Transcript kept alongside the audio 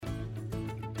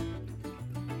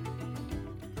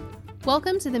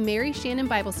Welcome to the Mary Shannon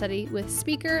Bible Study with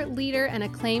speaker, leader, and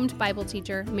acclaimed Bible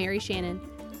teacher, Mary Shannon.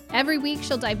 Every week,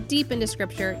 she'll dive deep into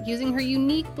Scripture using her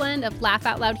unique blend of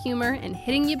laugh-out-loud humor and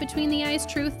hitting you between the eyes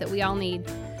truth that we all need.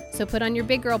 So put on your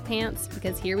big girl pants,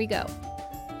 because here we go.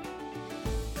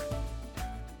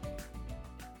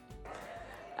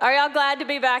 Are y'all glad to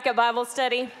be back at Bible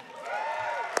study?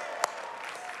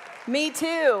 Me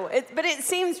too. But it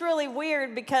seems really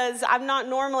weird because I'm not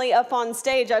normally up on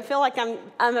stage. I feel like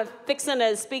I'm fixing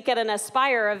to speak at an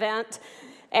Aspire event,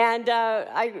 and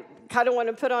I kind of want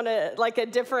to put on a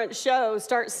different show,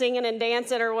 start singing and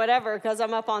dancing or whatever because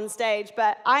I'm up on stage.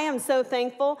 But I am so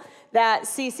thankful that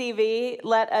CCV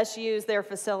let us use their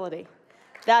facility.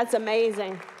 That's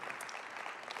amazing.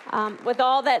 With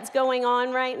all that's going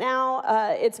on right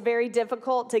now, it's very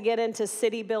difficult to get into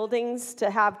city buildings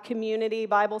to have community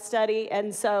Bible study.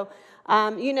 And so,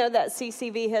 you know that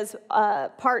CCV has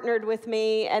partnered with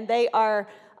me, and they are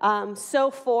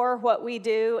so for what we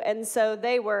do. And so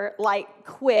they were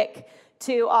quick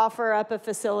to offer up a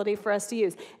facility for us to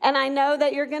use. And I know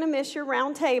that you're going to miss your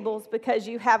round tables because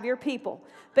you have your people.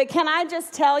 But can I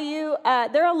just tell you,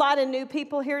 there are a lot of new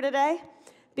people here today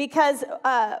because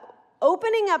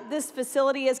opening up this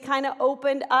facility has kind of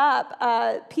opened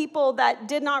up people that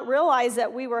did not realize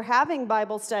that we were having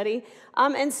Bible study.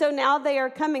 And so now they are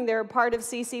coming. They're a part of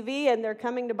CCV, and they're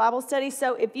coming to Bible study.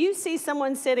 So if you see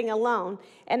someone sitting alone,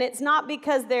 and it's not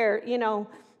because they're,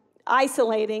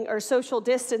 isolating or social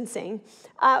distancing,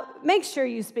 make sure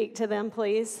you speak to them,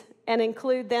 please, and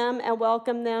include them and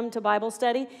welcome them to Bible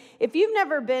study. If you've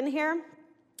never been here,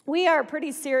 we are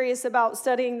pretty serious about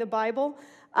studying the Bible.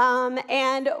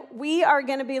 And we are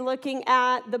going to be looking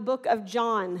at the book of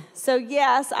John. So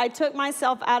yes, I took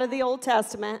myself out of the Old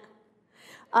Testament,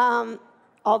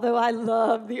 although I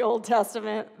love the Old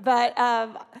Testament. But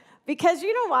because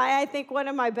you know why? I think one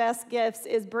of my best gifts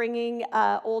is bringing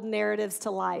old narratives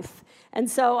to life. And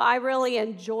so I really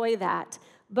enjoy that.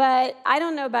 But I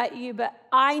don't know about you, but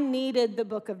I needed the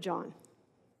book of John.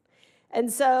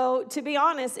 And so to be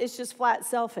honest, it's just flat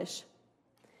selfish.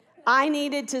 I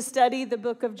needed to study the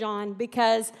book of John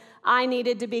because I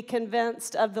needed to be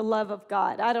convinced of the love of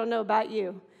God. I don't know about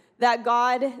you. That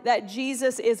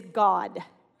Jesus is God,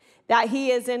 that he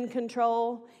is in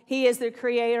control. He is the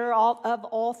creator of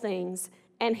all things,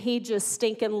 and he just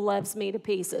stinking loves me to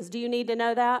pieces. Do you need to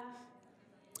know that?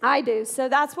 I do. So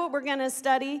that's what we're going to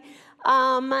study.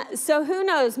 So who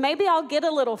knows? Maybe I'll get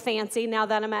a little fancy now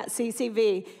that I'm at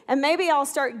CCV, and maybe I'll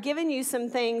start giving you some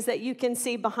things that you can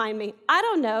see behind me. I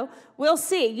don't know. We'll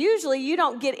see. Usually you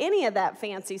don't get any of that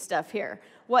fancy stuff here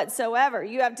whatsoever.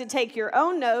 You have to take your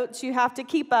own notes. You have to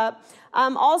keep up.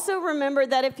 Also remember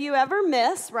that if you ever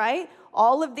miss, right,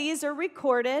 all of these are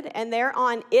recorded, and they're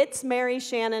on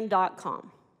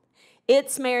itsmaryshannon.com.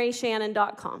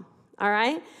 itsmaryshannon.com. All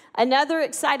right? Another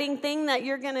exciting thing that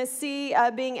you're going to see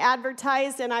being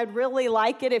advertised, and I'd really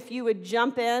like it if you would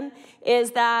jump in,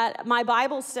 is that my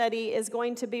Bible study is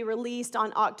going to be released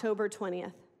on October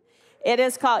 20th. It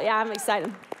is called, I'm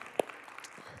excited.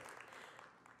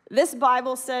 This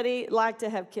Bible study like to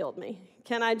have killed me.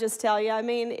 Can I just tell you? I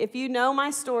mean, if you know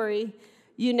my story,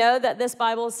 you know that this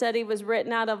Bible study was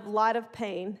written out of a lot of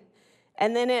pain,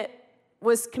 and then it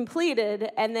was completed,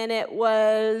 and then it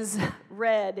was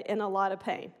read in a lot of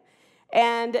pain.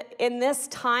 And in this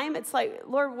time, it's like,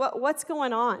 Lord, what's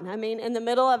going on? I mean, in the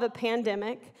middle of a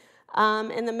pandemic,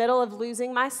 in the middle of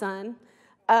losing my son,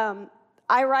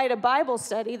 I write a Bible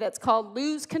study that's called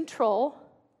Lose Control,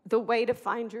 The Way to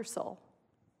Find Your Soul.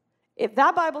 If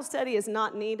that Bible study is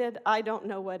not needed, I don't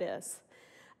know what is.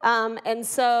 And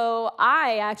so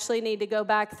I actually need to go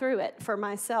back through it for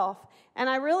myself. And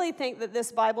I really think that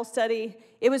this Bible study,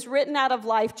 it was written out of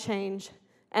life change.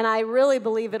 And I really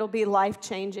believe it'll be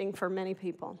life-changing for many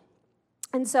people.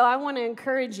 And so I want to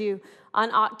encourage you on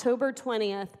October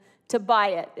 20th to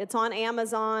buy it. It's on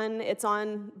Amazon. It's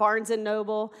on Barnes &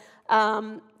 Noble.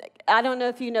 I don't know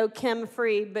if you know Kim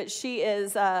Freed, but she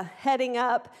is heading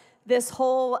up this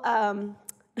whole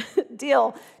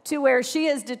deal to where she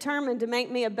is determined to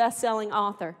make me a best-selling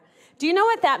author. Do you know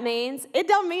what that means? It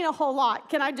don't mean a whole lot.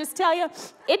 Can I just tell you?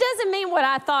 It doesn't mean what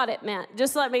I thought it meant.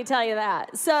 Just let me tell you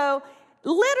that. So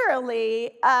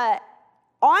literally, on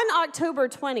October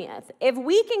 20th, if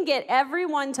we can get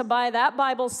everyone to buy that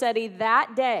Bible study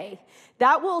that day,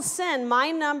 that will send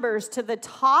my numbers to the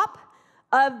top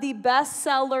of the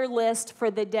bestseller list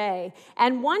for the day.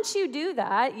 And once you do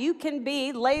that, you can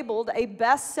be labeled a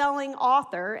best-selling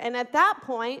author. And at that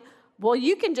point, Well,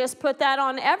 you can just put that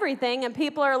on everything, and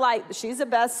people are like, she's a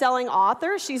best-selling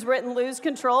author. She's written Lose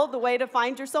Control, The Way to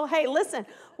Find Your Soul. Hey, listen,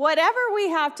 whatever we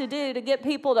have to do to get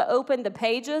people to open the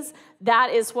pages, that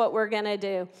is what we're going to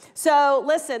do. So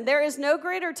listen, there is no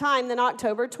greater time than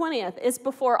October 20th. It's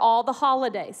before all the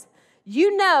holidays.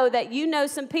 You know that you know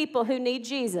some people who need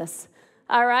Jesus.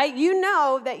 All right? You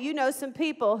know that you know some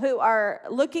people who are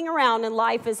looking around and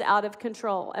life is out of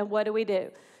control. And what do?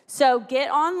 So get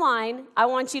online. I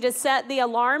want you to set the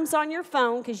alarms on your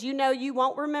phone because you know you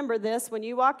won't remember this when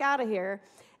you walk out of here.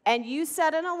 And you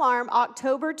set an alarm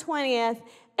October 20th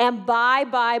and buy.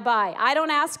 I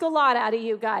don't ask a lot out of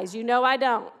you guys. You know I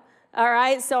don't. All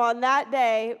right? So on that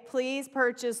day, please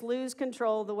purchase Lose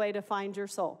Control, The Way to Find Your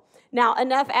Soul. Now,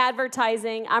 enough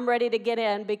advertising. I'm ready to get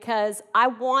in because I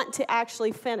want to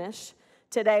actually finish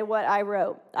today what I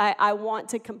wrote. I want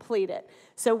to complete it.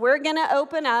 So we're going to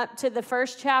open up to the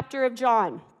first chapter of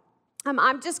John.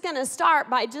 I'm just going to start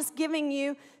by just giving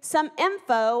you some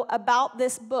info about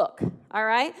this book, all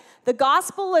right? The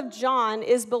Gospel of John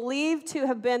is believed to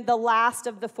have been the last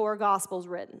of the 4 Gospels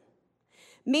written,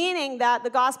 meaning that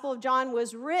the Gospel of John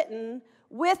was written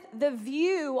with the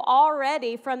view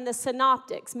already from the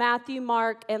synoptics, Matthew,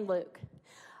 Mark, and Luke.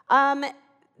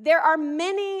 There are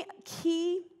many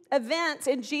key events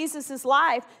in Jesus'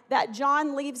 life that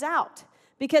John leaves out.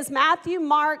 Because Matthew,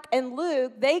 Mark, and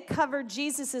Luke, they cover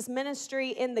Jesus' ministry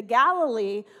in the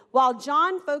Galilee, while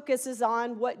John focuses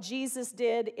on what Jesus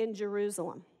did in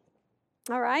Jerusalem.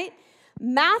 All right?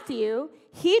 Matthew,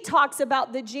 he talks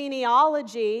about the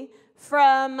genealogy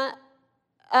from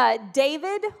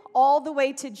David all the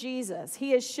way to Jesus.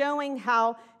 He is showing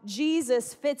how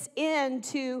Jesus fits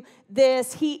into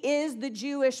this. He is the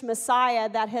Jewish Messiah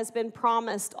that has been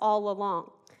promised all along.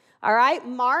 All right?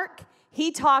 Mark, he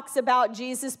talks about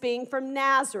Jesus being from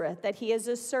Nazareth, that he is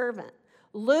a servant.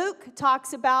 Luke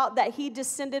talks about that he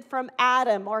descended from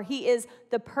Adam, or he is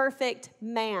the perfect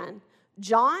man.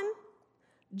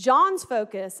 John's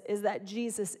focus is that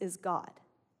Jesus is God.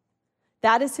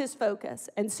 That is his focus.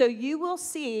 And so you will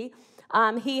see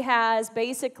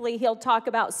he'll talk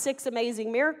about 6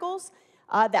 amazing miracles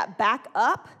that back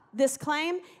up this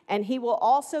claim, and he will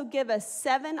also give us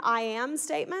 7 I am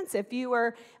statements. If you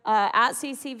were at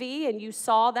CCV and you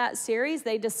saw that series,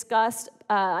 they discussed,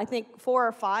 I think, 4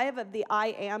 or 5 of the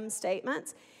I am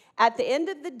statements. At the end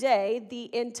of the day,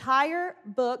 the entire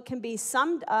book can be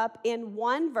summed up in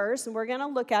one verse, and we're going to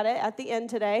look at it at the end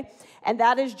today, and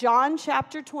that is John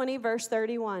chapter 20, verse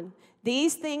 31.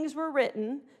 These things were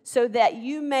written so that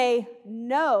you may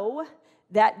know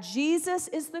that Jesus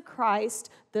is the Christ,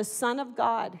 the Son of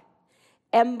God,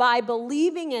 and by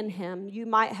believing in him, you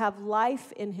might have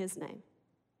life in his name.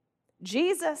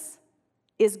 Jesus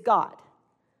is God,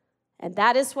 and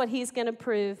that is what he's going to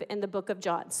prove in the book of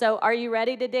John. So are you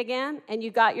ready to dig in? And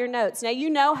you got your notes. Now, you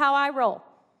know how I roll.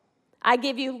 I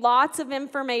give you lots of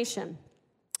information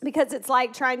because it's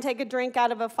like trying to take a drink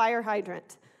out of a fire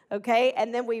hydrant, okay?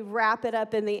 And then we wrap it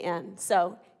up in the end.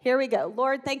 So here we go.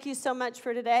 Lord, thank you so much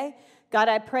for today. God,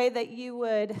 I pray that you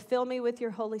would fill me with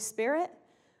your Holy Spirit.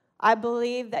 I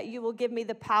believe that you will give me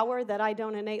the power that I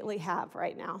don't innately have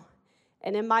right now.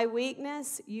 And in my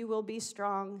weakness, you will be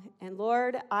strong. And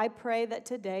Lord, I pray that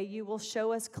today you will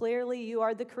show us clearly you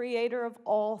are the creator of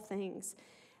all things.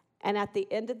 And at the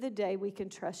end of the day, we can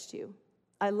trust you.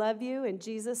 I love you in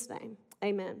Jesus' name.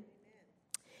 Amen.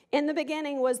 In the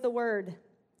beginning was the Word,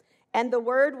 and the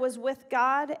Word was with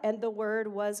God, and the Word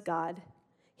was God.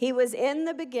 He was in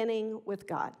the beginning with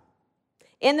God.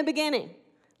 In the beginning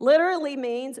literally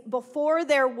means before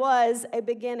there was a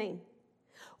beginning.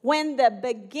 When the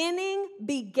beginning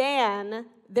began,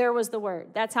 there was the Word.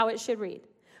 That's how it should read.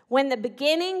 When the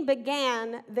beginning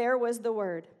began, there was the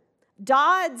Word.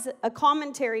 Dodds, a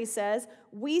commentary, says,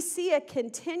 we see a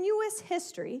continuous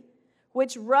history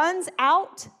which runs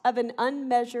out of an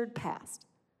unmeasured past.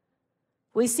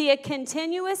 We see a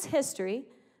continuous history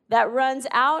that runs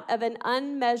out of an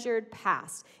unmeasured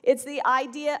past. It's the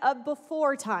idea of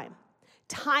before time,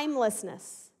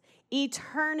 timelessness,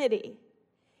 eternity.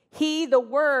 He, the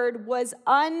Word, was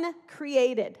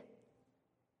uncreated.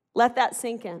 Let that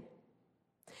sink in.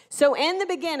 So in the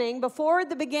beginning, before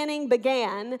the beginning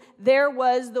began, there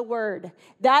was the Word.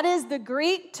 That is the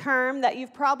Greek term that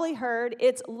you've probably heard.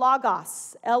 It's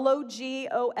logos,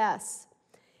 L-O-G-O-S.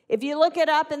 If you look it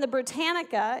up in the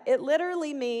Britannica, it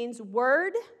literally means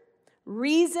word,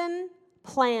 reason,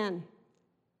 plan.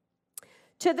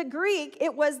 To the Greek,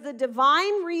 it was the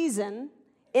divine reason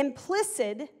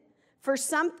implicit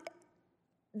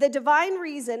the divine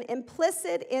reason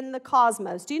implicit in the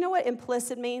cosmos. Do you know what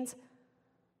implicit means?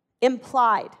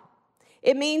 Implied.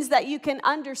 It means that you can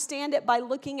understand it by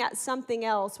looking at something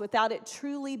else without it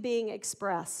truly being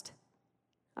expressed.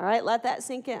 All right, let that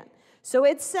sink in. So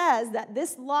it says that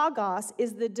this logos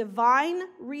is the divine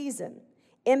reason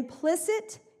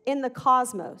implicit in the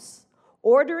cosmos,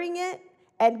 ordering it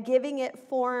and giving it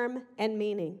form and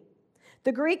meaning.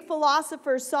 The Greek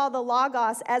philosophers saw the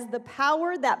logos as the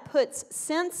power that puts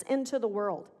sense into the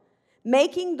world,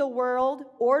 making the world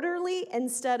orderly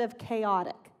instead of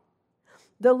chaotic.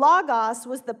 The logos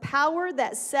was the power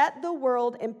that set the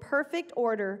world in perfect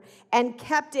order and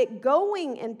kept it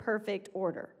going in perfect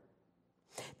order.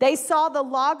 They saw the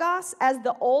logos as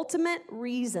the ultimate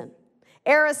reason.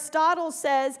 Aristotle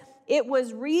says it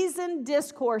was reasoned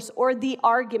discourse or the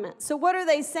argument. So what are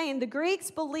they saying? The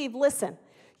Greeks believe, listen,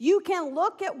 you can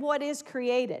look at what is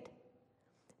created.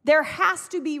 There has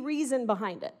to be reason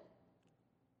behind it.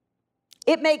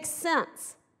 It makes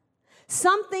sense.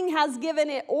 Something has given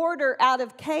it order out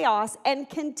of chaos and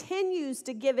continues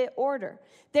to give it order.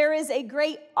 There is a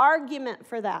great argument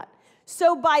for that.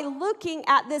 So by looking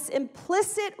at this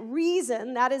implicit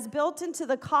reason that is built into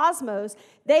the cosmos,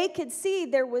 they could see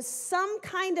there was some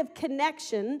kind of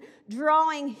connection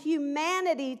drawing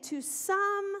humanity to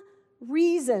some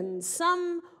reason,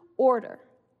 some order.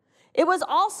 It was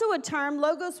also a term,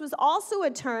 logos was also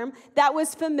a term that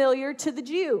was familiar to the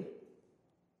Jew.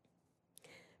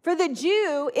 For the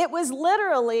Jew, it was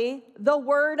literally the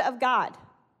Word of God.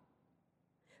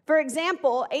 For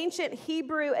example, ancient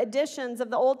Hebrew editions of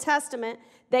the Old Testament,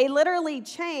 they literally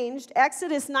changed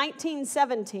Exodus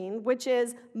 19:17, which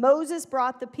is Moses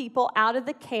brought the people out of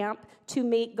the camp to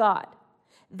meet God.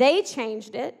 They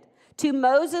changed it to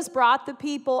Moses brought the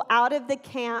people out of the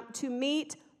camp to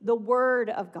meet the Word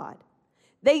of God.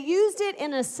 They used it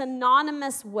in a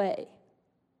synonymous way.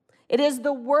 It is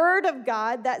the Word of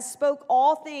God that spoke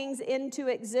all things into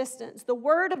existence. The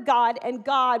Word of God and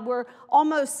God were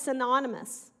almost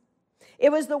synonymous.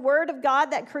 It was the Word of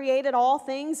God that created all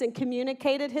things and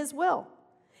communicated His will.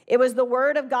 It was the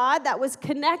Word of God that was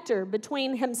connector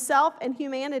between Himself and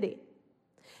humanity.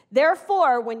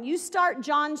 Therefore, when you start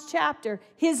John's chapter,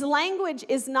 his language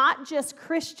is not just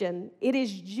Christian, it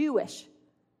is Jewish.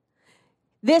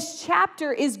 This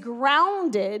chapter is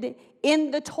grounded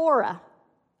in the Torah.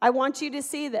 I want you to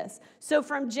see this. So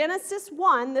from Genesis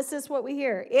 1, this is what we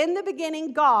hear. In the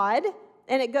beginning, God,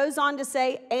 and it goes on to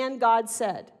say, and God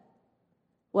said.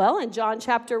 Well, in John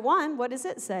chapter 1, what does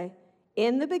it say?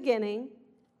 In the beginning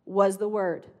was the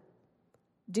Word.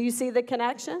 Do you see the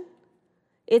connection?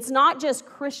 It's not just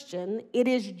Christian, it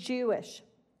is Jewish.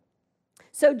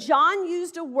 So John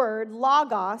used a word,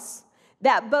 logos,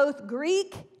 that both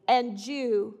Greek and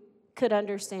Jew could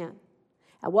understand.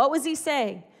 And what was he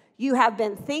saying? You have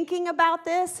been thinking about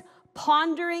this,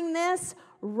 pondering this,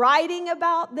 writing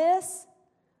about this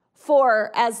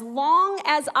for as long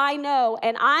as I know,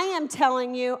 and I am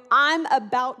telling you, I'm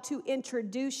about to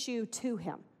introduce you to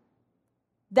him.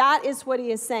 That is what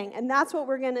he is saying, and that's what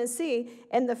we're going to see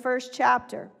in the first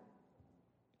chapter.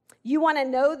 You want to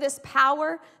know this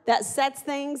power that sets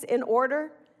things in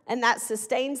order and that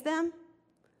sustains them?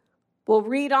 Well,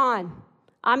 read on.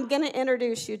 I'm going to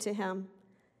introduce you to him.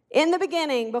 In the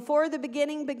beginning, before the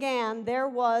beginning began, there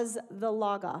was the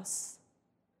Logos.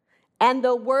 And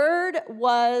the Word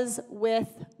was with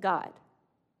God.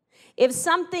 If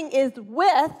something is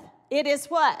with, it is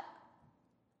what?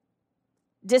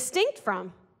 Distinct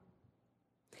from.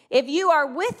 If you are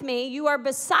with me, you are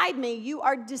beside me, you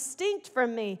are distinct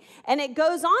from me. And it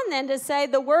goes on then to say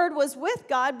the Word was with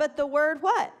God, but the Word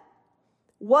what?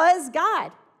 Was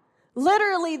God.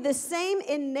 Literally the same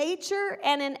in nature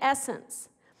and in essence.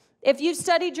 If you've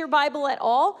studied your Bible at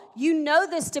all, you know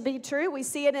this to be true. We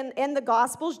see it in the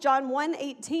Gospels. John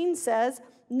 1:18 says,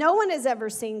 no one has ever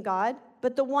seen God,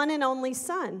 but the one and only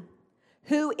Son,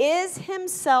 who is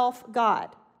himself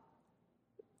God.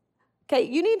 Okay,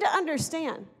 you need to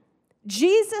understand.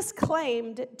 Jesus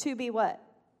claimed to be what?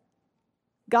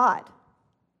 God.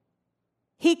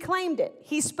 He claimed it.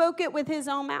 He spoke it with his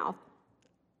own mouth.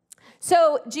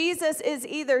 So Jesus is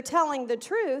either telling the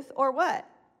truth or what?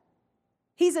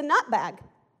 He's a nutbag.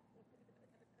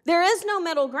 There is no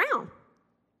middle ground.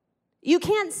 You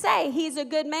can't say he's a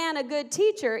good man, a good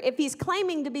teacher, if he's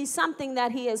claiming to be something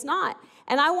that he is not.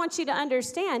 And I want you to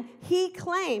understand, he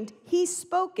claimed, he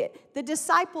spoke it. The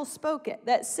disciples spoke it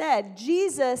that said,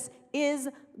 Jesus is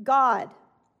God.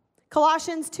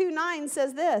 Colossians 2:9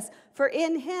 says this, for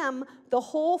in him the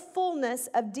whole fullness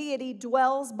of deity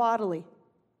dwells bodily.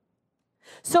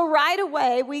 So right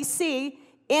away we see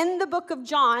in the book of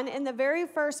John, in the very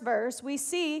first verse, we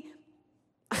see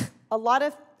a lot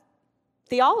of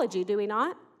theology, do we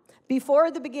not? Before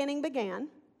the beginning began,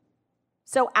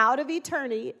 So out of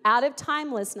eternity, out of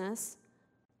timelessness,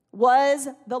 was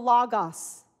the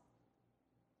Logos,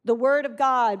 the Word of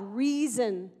God,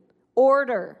 reason,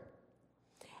 order.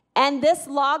 And this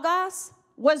Logos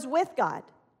was with God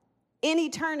in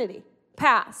eternity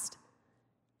past.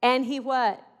 And he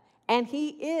what? And he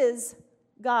is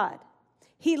God.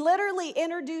 He literally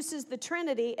introduces the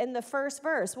Trinity in the first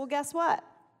verse. Well, guess what?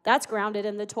 That's grounded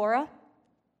in the Torah.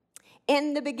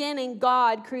 In the beginning,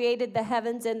 God created the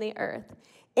heavens and the earth.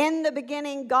 In the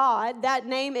beginning, God, that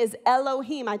name is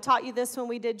Elohim. I taught you this when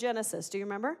we did Genesis. Do you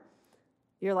remember?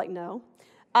 You're like, no.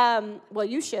 Well,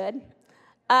 you should.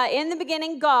 In the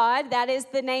beginning, God, that is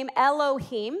the name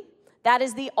Elohim. That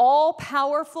is the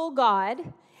all-powerful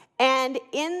God. And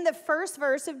in the first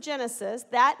verse of Genesis,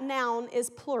 that noun is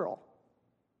plural.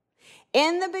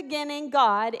 In the beginning,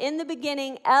 God, in the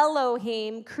beginning,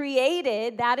 Elohim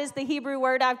created, that is the Hebrew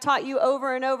word I've taught you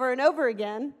over and over and over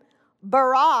again,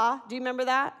 bara. Do you remember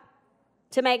that?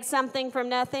 To make something from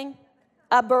nothing.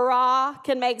 A bara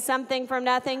can make something from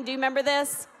nothing. Do you remember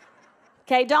this?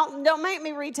 Okay, don't make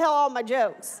me retell all my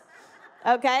jokes.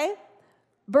 Okay?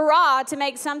 Bara, to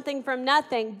make something from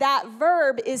nothing, that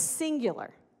verb is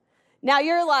singular. Now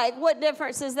you're like, what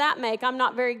difference does that make? I'm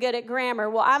not very good at grammar.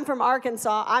 Well, I'm from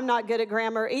Arkansas. I'm not good at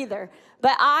grammar either.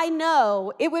 But I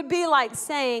know it would be like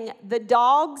saying the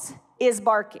dogs is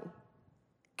barking.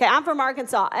 Okay, I'm from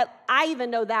Arkansas. I even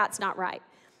know that's not right.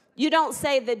 You don't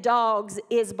say the dogs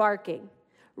is barking.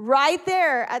 Right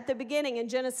there at the beginning in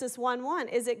Genesis 1:1,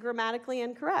 is it grammatically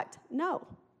incorrect? No.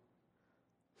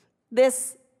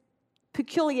 This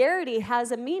peculiarity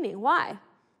has a meaning. Why?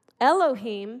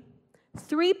 Elohim,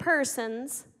 3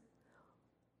 persons,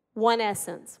 1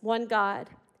 essence, 1 God,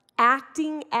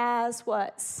 acting as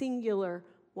what? Singular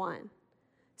one.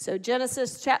 So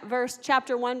Genesis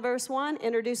chapter 1, verse 1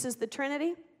 introduces the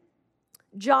Trinity.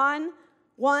 John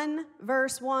 1,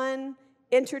 verse 1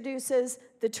 introduces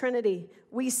the Trinity.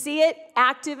 We see it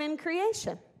active in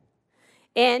creation.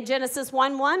 In Genesis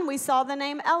 1:1, we saw the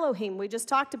name Elohim. We just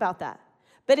talked about that.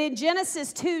 But in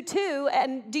Genesis 2:2,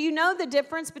 and do you know the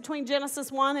difference between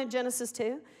Genesis 1 and Genesis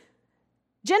 2?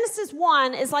 Genesis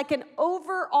 1 is like an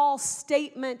overall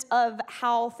statement of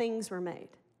how things were made.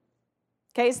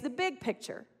 Okay, it's the big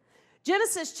picture.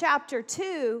 Genesis chapter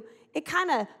 2, it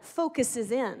kind of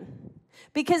focuses in.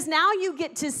 Because now you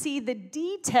get to see the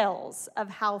details of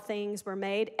how things were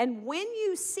made. And when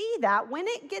you see that, when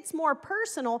it gets more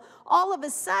personal, all of a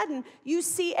sudden you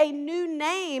see a new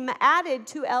name added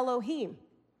to Elohim.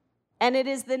 And it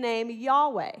is the name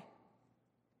Yahweh.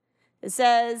 It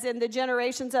says, in the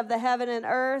generations of the heaven and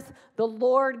earth, the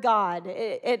Lord God.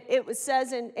 It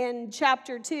says in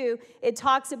chapter 2, it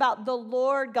talks about the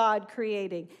Lord God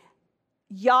creating.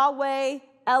 Yahweh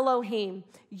Elohim.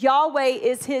 Yahweh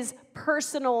is his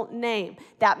personal name.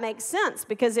 That makes sense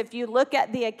because if you look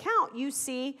at the account, you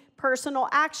see personal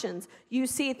actions. You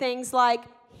see things like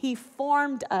he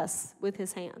formed us with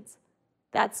his hands.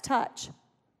 That's touch.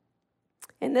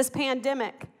 In this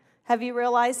pandemic, have you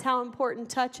realized how important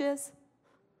touch is?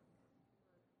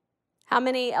 How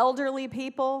many elderly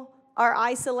people are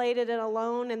isolated and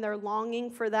alone and they're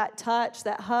longing for that touch,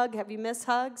 that hug? Have you missed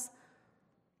hugs?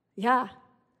 Yeah.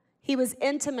 He was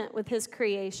intimate with his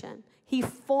creation. He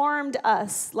formed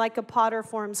us like a potter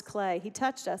forms clay. He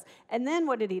touched us. And then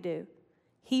what did he do?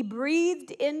 He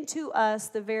breathed into us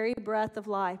the very breath of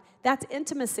life. That's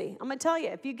intimacy. I'm going to tell you,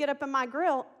 if you get up in my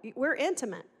grill, we're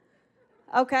intimate.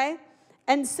 Okay?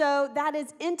 And so that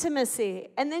is intimacy.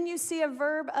 And then you see a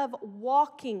verb of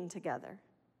walking together,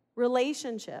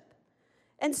 relationship.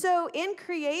 And so in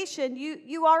creation,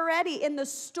 you already, in the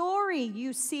story,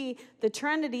 you see the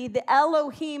Trinity, the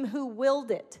Elohim who willed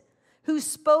it, who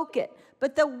spoke it.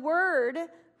 But the word,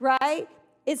 right,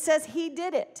 it says he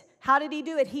did it. How did he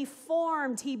do it? He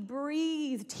formed, he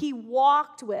breathed, he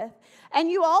walked with. And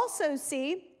you also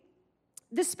see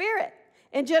the Spirit.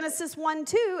 In Genesis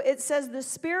 1:2, it says the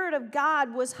Spirit of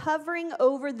God was hovering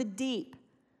over the deep.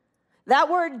 That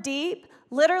word deep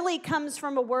literally comes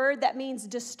from a word that means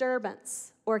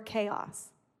disturbance or chaos.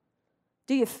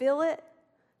 Do you feel it?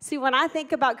 See, when I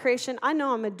think about creation, I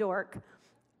know I'm a dork,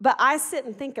 but I sit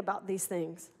and think about these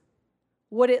things.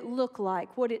 What it looked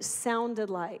like, what it sounded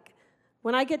like.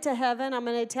 When I get to heaven, I'm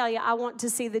going to tell you, I want to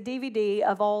see the DVD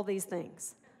of all these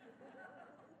things.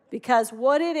 Because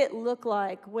what did it look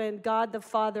like when God the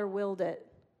Father willed it?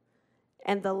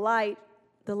 And the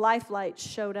life light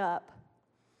showed up.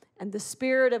 And the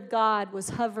Spirit of God was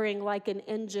hovering like an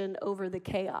engine over the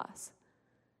chaos.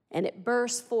 And it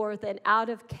burst forth, and out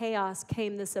of chaos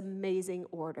came this amazing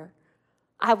order.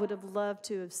 I would have loved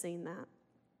to have seen that.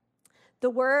 The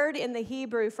word in the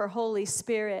Hebrew for Holy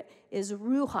Spirit is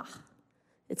ruach.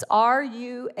 It's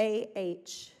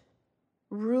R-U-A-H,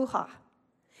 Ruach.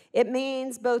 It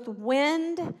means both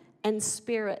wind and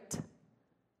spirit.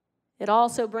 It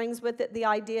also brings with it the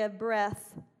idea of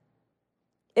breath.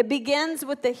 It begins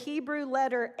with the Hebrew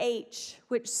letter H,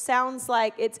 which sounds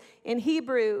like it's in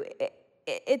Hebrew,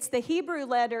 it's the Hebrew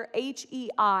letter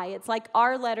H-E-I. It's like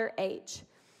our letter H.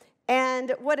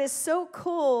 And what is so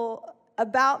cool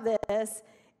about this,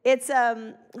 it's,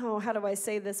 how do I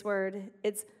say this word?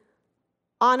 It's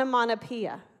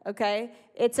onomatopoeia, okay?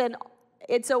 It's an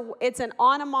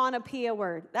onomatopoeia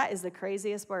word. That is the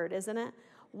craziest word, isn't it?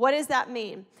 What does that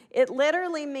mean? It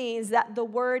literally means that the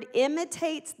word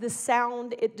imitates the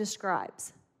sound it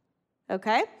describes,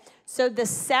 okay? So the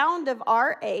sound of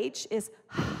RH is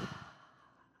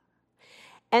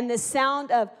and the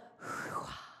sound of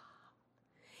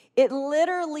it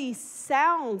literally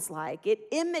sounds like, it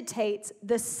imitates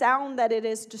the sound that it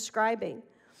is describing.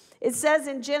 It says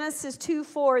in Genesis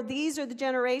 2:4, these are the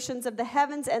generations of the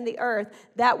heavens and the earth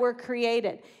that were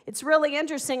created. It's really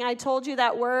interesting. I told you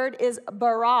that word is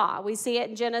bara. We see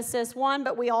it in Genesis 1,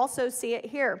 but we also see it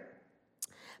here.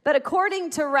 But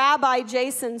according to Rabbi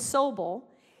Jason Sobel,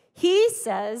 he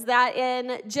says that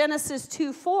in Genesis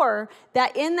 2:4,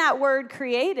 that in that word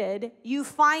created, you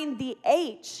find the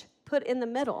H put in the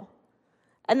middle,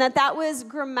 and that was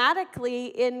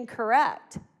grammatically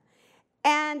incorrect.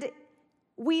 And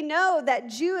we know that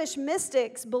Jewish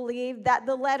mystics believed that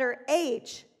the letter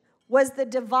H was the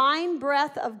divine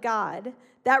breath of God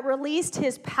that released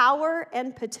his power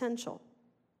and potential,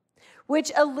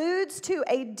 which alludes to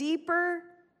a deeper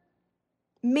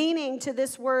meaning to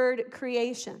this word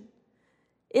creation.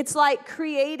 It's like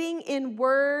creating in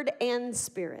word and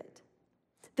spirit.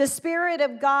 The Spirit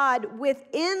of God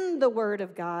within the Word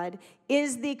of God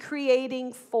is the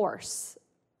creating force.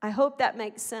 I hope that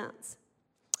makes sense.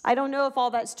 I don't know if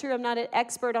all that's true. I'm not an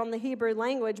expert on the Hebrew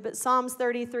language, but Psalms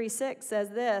 33:6 says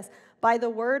this, by the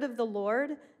word of the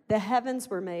Lord, the heavens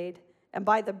were made, and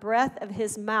by the breath of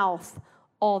his mouth,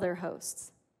 all their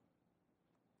hosts.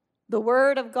 The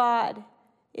Word of God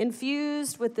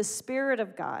infused with the Spirit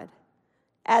of God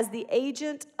as the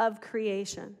agent of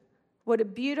creation. What a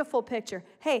beautiful picture.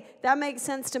 Hey, that makes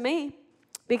sense to me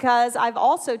because I've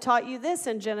also taught you this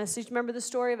in Genesis. Remember the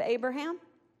story of Abraham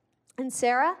and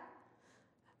Sarah?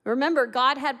 Remember,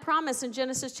 God had promised in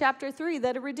Genesis chapter 3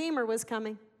 that a Redeemer was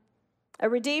coming. A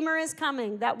Redeemer is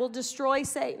coming that will destroy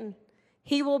Satan.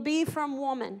 He will be from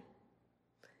woman.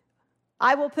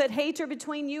 I will put hatred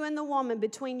between you and the woman,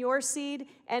 between your seed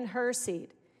and her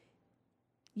seed.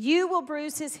 You will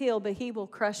bruise his heel, but he will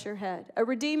crush your head. A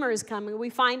Redeemer is coming. We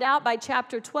find out by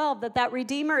chapter 12 that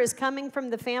Redeemer is coming from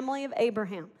the family of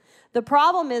Abraham. The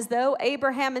problem is, though,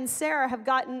 Abraham and Sarah have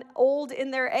gotten old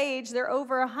in their age. They're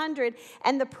over 100,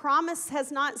 and the promise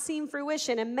has not seen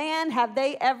fruition. And man, have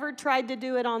they ever tried to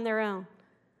do it on their own.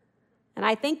 And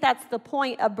I think that's the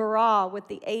point of bara with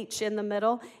the H in the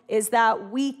middle, is that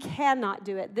we cannot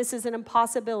do it. This is an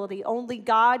impossibility. Only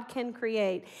God can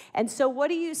create. And so what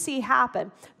do you see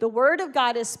happen? The word of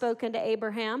God is spoken to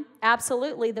Abraham.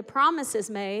 Absolutely, the promise is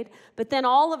made. But then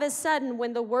all of a sudden,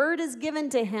 when the word is given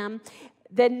to him,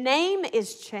 the name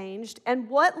is changed. And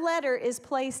what letter is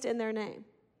placed in their name?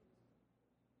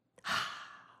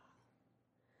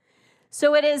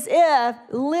 So it is if,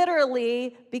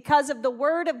 literally, because of the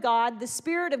word of God, the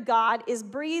Spirit of God is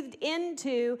breathed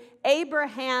into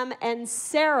Abraham and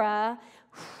Sarah,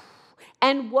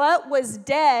 and what was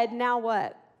dead, now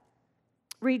what?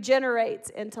 Regenerates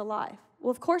into life.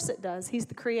 Well, of course it does. He's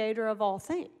the creator of all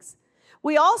things.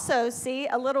 We also see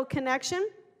a little connection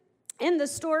in the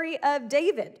story of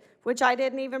David, which I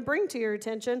didn't even bring to your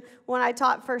attention when I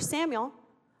taught 1 Samuel.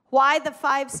 Why the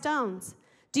 5 stones?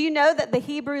 Do you know that the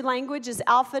Hebrew language is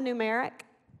alphanumeric?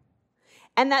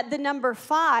 And that the number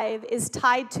 5 is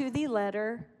tied to the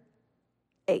letter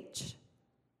H.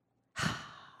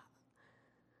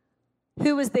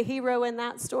 Who was the hero in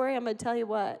that story? I'm going to tell you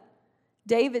what.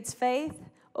 David's faith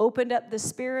opened up the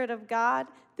Spirit of God.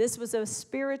 This was a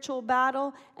spiritual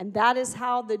battle, and that is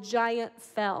how the giant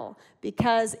fell,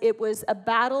 because it was a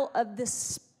battle of the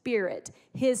Spirit.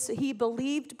 He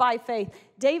believed by faith.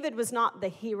 David was not the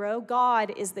hero.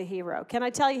 God is the hero. Can I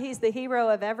tell you he's the hero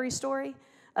of every story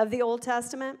of the Old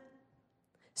Testament?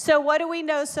 So what do we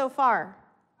know so far?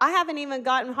 I haven't even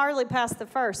gotten hardly past the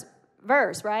first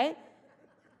verse, right?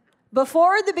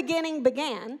 Before the beginning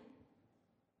began,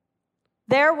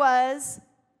 there was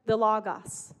the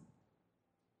Logos.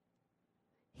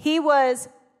 He was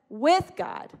with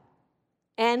God,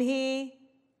 and he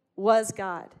was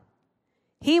God.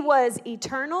 He was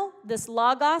eternal. This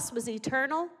Logos was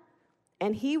eternal,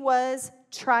 and he was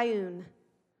triune.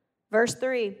 Verse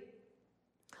 3,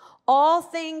 All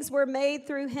things were made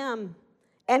through him,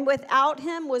 and without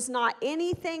him was not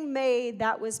anything made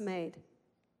that was made.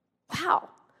 Wow.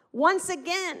 Once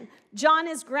again, John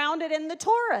is grounded in the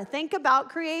Torah. Think about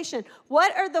creation.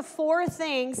 What are the 4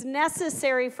 things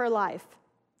necessary for life?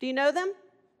 Do you know them?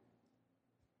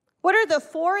 What are the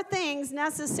 4 things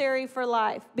necessary for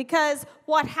life? Because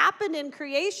what happened in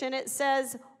creation, it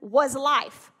says, was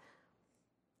life.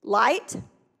 Light,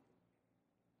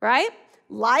 right?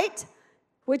 Light,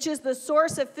 which is the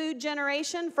source of food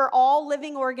generation for all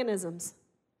living organisms.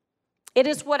 It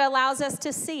is what allows us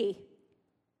to see.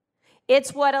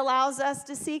 It's what allows us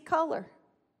to see color.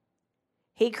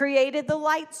 He created the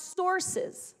light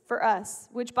sources for us,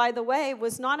 which, by the way,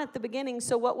 was not at the beginning.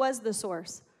 So what was the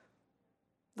source?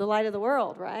 The light of the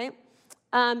world, right?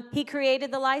 He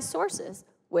created the light sources,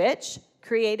 which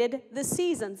created the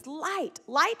seasons. Light.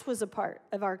 Light was a part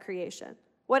of our creation.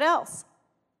 What else?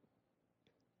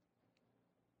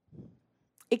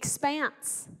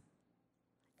 Expanse,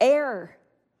 air,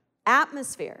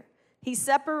 atmosphere. He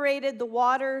separated the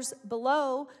waters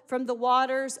below from the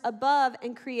waters above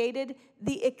and created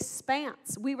the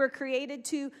expanse. We were created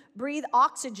to breathe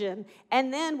oxygen.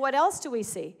 And then what else do we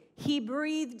see? He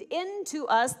breathed into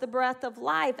us the breath of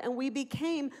life, and we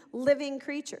became living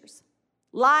creatures.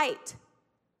 Light,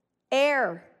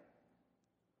 air,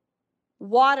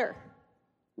 water.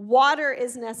 Water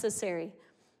is necessary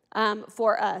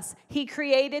for us. He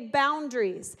created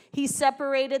boundaries. He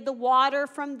separated the water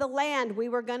from the land. We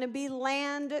were going to be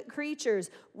land creatures.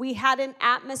 We had an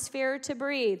atmosphere to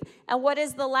breathe. And what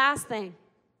is the last thing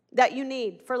that you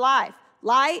need for life?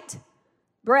 Light,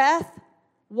 breath,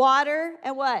 water,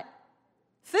 and what?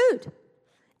 Food.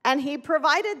 And he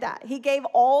provided that. He gave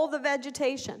all the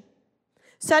vegetation.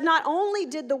 So not only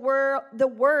did the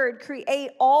word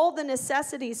create all the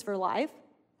necessities for life,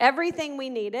 everything we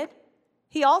needed,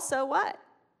 he also what?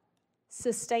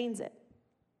 Sustains it.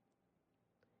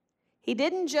 He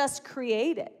didn't just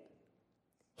create it.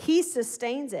 He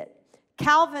sustains it.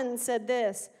 Calvin said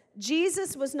this,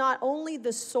 Jesus was not only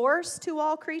the source to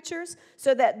all creatures,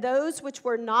 so that those which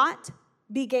were not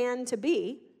began to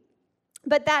be,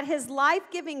 but that his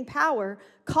life-giving power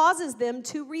causes them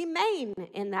to remain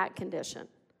in that condition.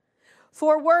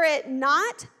 For were it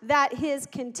not that his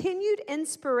continued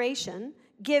inspiration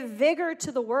give vigor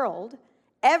to the world,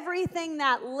 everything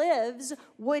that lives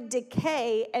would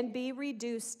decay and be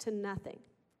reduced to nothing.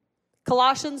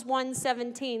 Colossians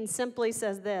 1:17 simply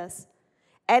says this,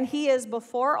 and he is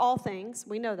before all things,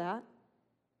 we know that,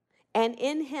 and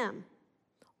in him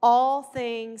all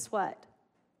things what?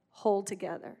 Hold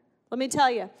together. Let me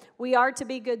tell you, we are to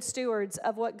be good stewards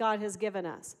of what God has given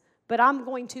us, but I'm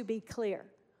going to be clear.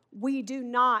 We do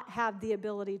not have the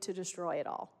ability to destroy it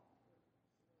all.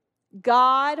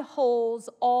 God holds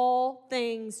all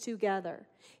things together.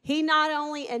 He not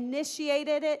only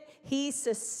initiated it, he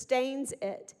sustains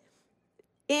it.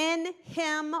 In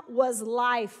him was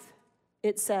life,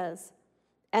 it says,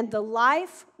 and the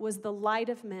life was the light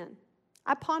of men.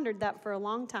 I pondered that for a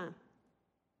long time.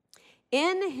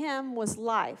 In him was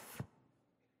life,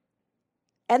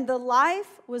 and the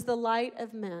life was the light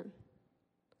of men.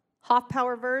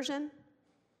 Hoff-Power version,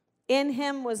 in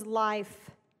him was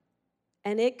life,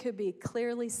 and it could be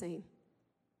clearly seen.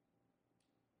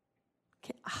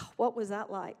 What was that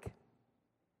like?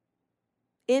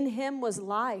 In him was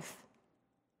life.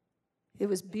 It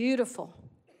was beautiful.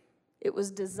 It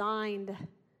was designed.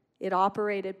 It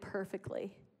operated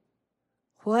perfectly.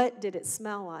 What did it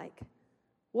smell like?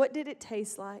 What did it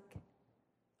taste like?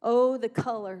 Oh, the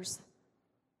colors.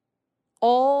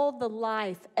 All the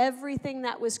life, everything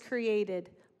that was created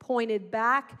pointed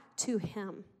back to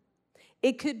him.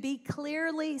 It could be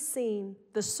clearly seen,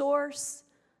 the source,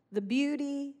 the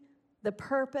beauty, the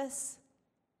purpose,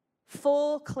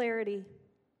 full clarity.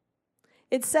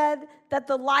 It said that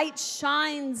the light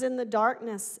shines in the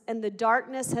darkness, and the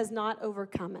darkness has not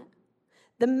overcome it.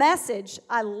 The message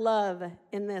I love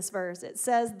in this verse, it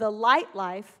says the life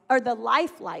light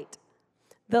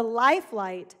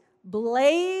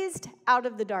blazed out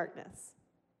of the darkness,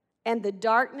 and the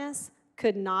darkness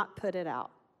could not put it out.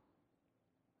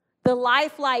 The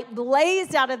life light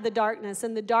blazed out of the darkness,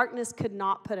 and the darkness could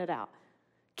not put it out.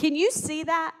 Can you see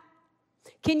that?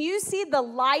 Can you see the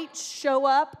light show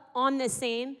up on the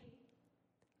scene?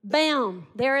 Bam,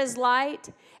 there is light.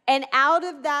 And out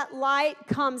of that light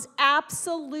comes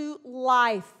absolute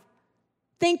life.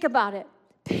 Think about it.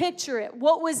 Picture it.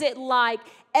 What was it like?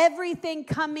 Everything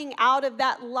coming out of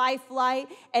that life light,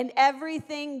 and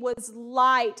everything was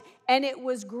light, and it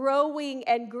was growing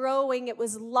and growing. It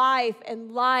was life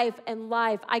and life and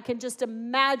life. I can just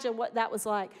imagine what that was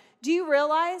like. Do you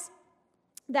realize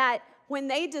that when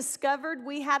they discovered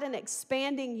we had an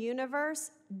expanding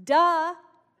universe? Duh,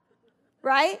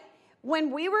 right?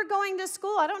 When we were going to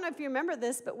school, I don't know if you remember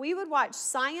this, but we would watch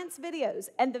science videos,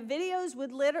 and the videos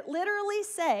would literally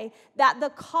say that the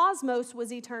cosmos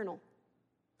was eternal.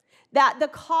 That the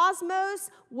cosmos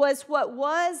was what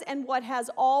was and what has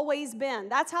always been.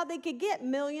 That's how they could get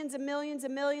millions and millions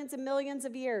and millions and millions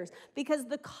of years, because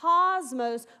the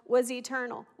cosmos was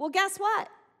eternal. Well, guess what?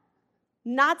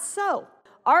 Not so.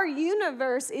 Our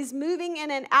universe is moving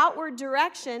in an outward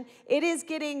direction. It is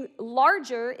getting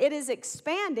larger. It is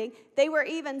expanding. They were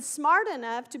even smart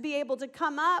enough to be able to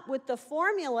come up with the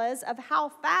formulas of how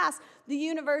fast the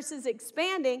universe is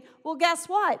expanding. Well, guess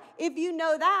what? If you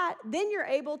know that, then you're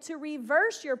able to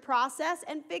reverse your process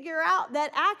and figure out that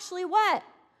actually what?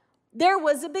 There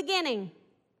was a beginning.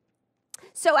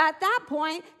 So at that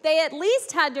point, they at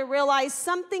least had to realize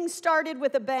something started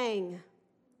with a bang.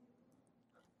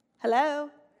 Hello?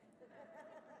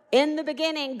 In the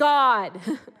beginning, God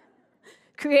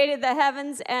created the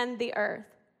heavens and the earth.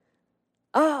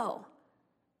 Oh,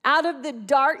 out of the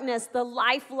darkness, the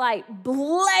life light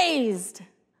blazed.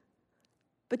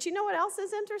 But you know what else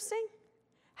is interesting?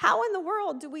 How in the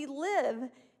world do we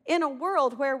live in a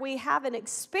world where we have an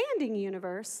expanding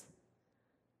universe,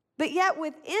 but yet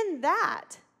within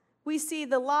that, we see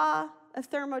the law of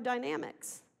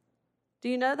thermodynamics? Do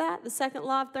you know that? The second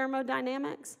law of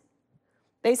thermodynamics?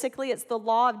 Basically, it's the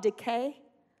law of decay.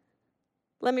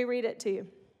 Let me read it to you.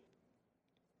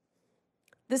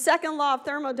 The second law of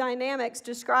thermodynamics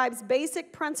describes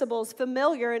basic principles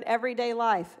familiar in everyday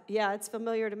life. Yeah, it's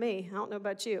familiar to me. I don't know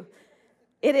about you.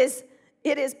 It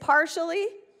is partially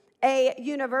a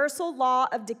universal law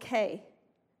of decay,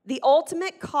 the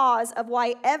ultimate cause of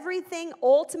why everything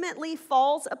ultimately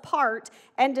falls apart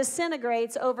and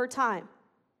disintegrates over time.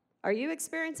 Are you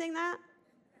experiencing that?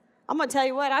 I'm going to tell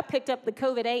you what, I picked up the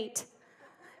COVID-8,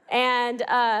 and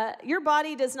your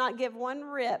body does not give one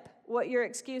rip what your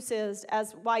excuse is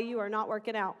as why you are not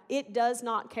working out. It does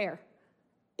not care.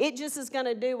 It just is going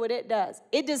to do what it does.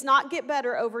 It does not get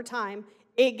better over time.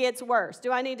 It gets worse.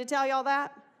 Do I need to tell y'all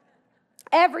that?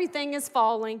 Everything is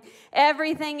falling.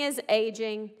 Everything is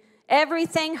aging.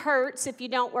 Everything hurts if you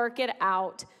don't work it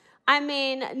out. I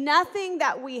mean, nothing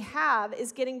that we have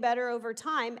is getting better over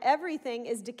time. Everything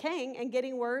is decaying and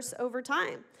getting worse over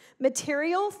time.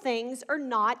 Material things are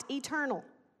not eternal.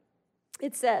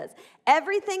 It says,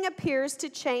 everything appears to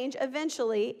change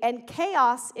eventually, and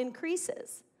chaos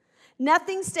increases.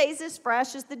 Nothing stays as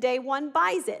fresh as the day one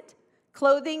buys it.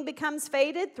 Clothing becomes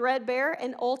faded, threadbare,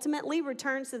 and ultimately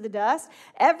returns to the dust.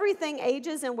 Everything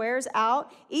ages and wears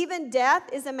out. Even death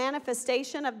is a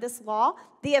manifestation of this law.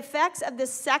 The effects of the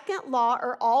second law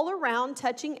are all around,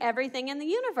 touching everything in the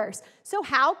universe. So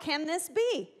how can this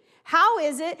be? How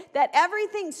is it that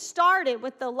everything started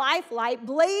with the life light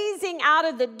blazing out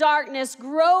of the darkness,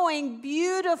 growing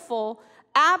beautiful,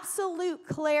 absolute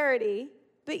clarity,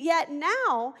 but yet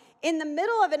now, in the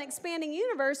middle of an expanding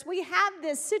universe, we have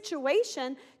this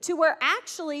situation to where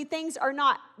actually things are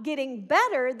not getting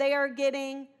better, they are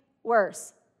getting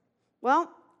worse.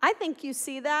 Well, I think you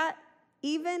see that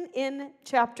even in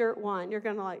chapter 1. You're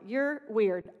going to like, you're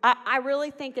weird. I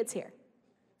really think it's here.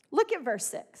 Look at verse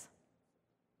 6.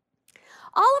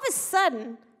 All of a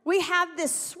sudden, we have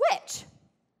this switch.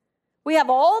 We have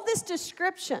all this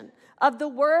description of the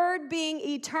Word being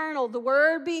eternal, the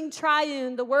Word being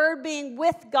triune, the Word being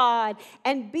with God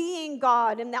and being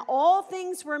God, and that all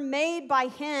things were made by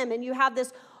Him. And you have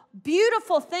this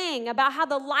beautiful thing about how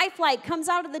the life light comes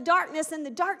out of the darkness and the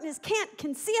darkness can't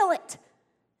conceal it.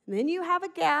 And then you have a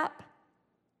gap.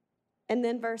 And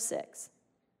then verse 6.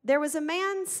 There was a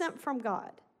man sent from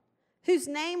God whose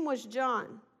name was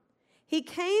John. He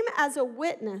came as a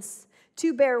witness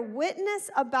to bear witness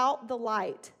about the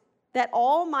light, that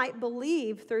all might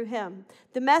believe through him.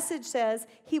 The message says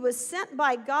he was sent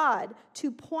by God to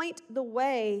point the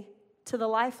way to the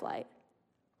life light.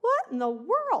 What in the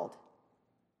world?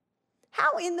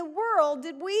 How in the world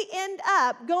did we end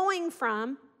up going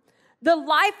from the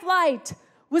life light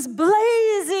was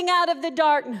blazing out of the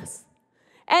darkness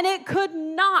and it could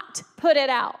not put it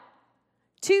out,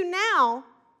 to now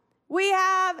we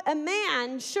have a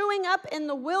man showing up in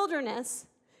the wilderness,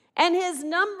 and his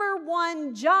number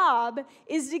one job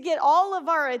is to get all of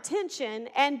our attention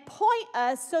and point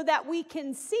us so that we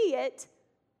can see it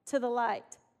to the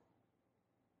light.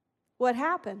 What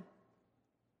happened?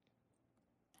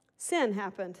 Sin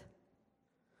happened.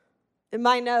 In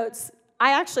my notes,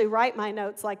 I actually write my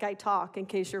notes like I talk, in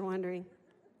case you're wondering.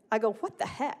 I go, what the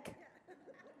heck?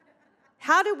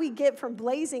 How did we get from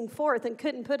blazing forth and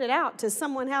couldn't put it out to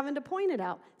someone having to point it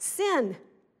out? Sin.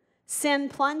 Sin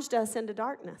plunged us into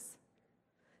darkness.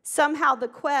 Somehow the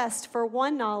quest for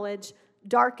one knowledge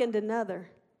darkened another.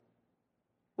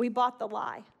 We bought the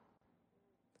lie.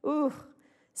 Ooh,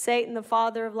 Satan, the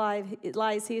father of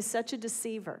lies, he is such a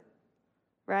deceiver,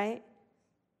 right?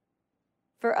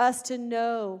 For us to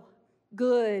know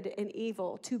good and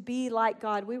evil, to be like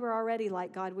God. We were already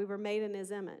like God. We were made in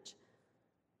his image.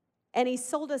 And he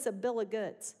sold us a bill of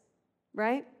goods,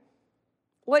 right?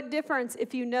 What difference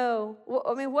if you know,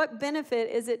 what benefit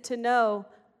is it to know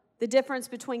the difference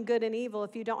between good and evil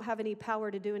if you don't have any power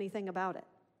to do anything about it?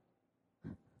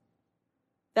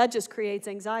 That just creates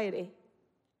anxiety.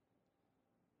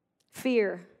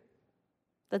 Fear.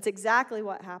 That's exactly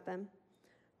what happened.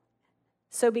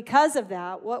 So because of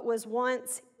that, what was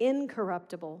once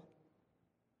incorruptible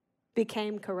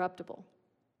became corruptible.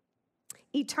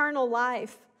 Eternal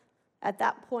life at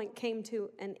that point came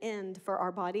to an end for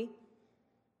our body.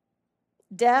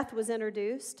 Death was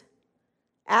introduced.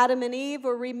 Adam and Eve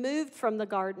were removed from the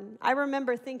garden. I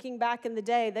remember thinking back in the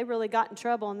day, they really got in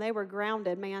trouble and they were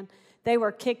grounded, man. They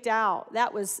were kicked out.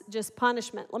 That was just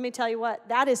punishment. Let me tell you what,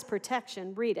 that is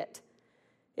protection. Read it.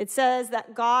 It says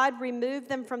that God removed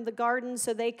them from the garden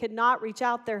so they could not reach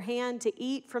out their hand to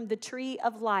eat from the tree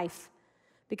of life.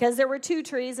 Because there were two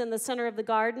trees in the center of the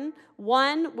garden.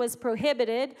 One was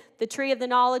prohibited, the tree of the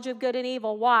knowledge of good and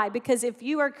evil. Why? Because if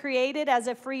you are created as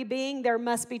a free being, there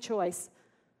must be choice.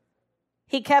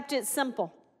 He kept it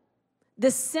simple.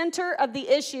 The center of the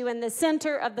issue and the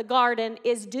center of the garden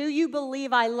is, do you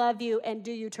believe I love you and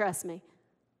do you trust me?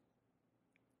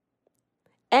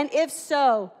 And if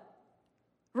so,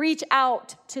 reach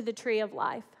out to the tree of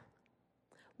life.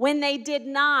 When they did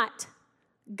not,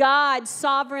 God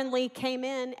sovereignly came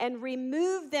in and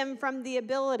removed them from the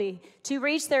ability to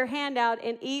reach their hand out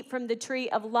and eat from the tree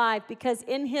of life, because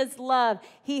in his love,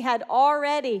 he had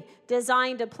already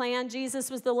designed a plan. Jesus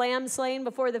was the lamb slain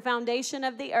before the foundation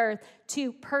of the earth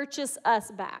to purchase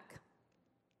us back.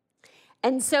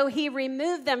 And so he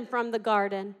removed them from the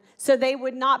garden so they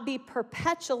would not be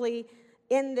perpetually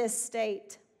in this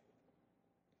state.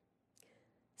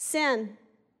 Sin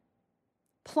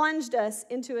plunged us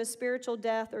into a spiritual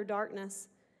death or darkness.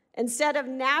 Instead of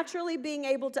naturally being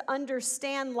able to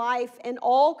understand life and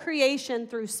all creation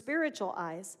through spiritual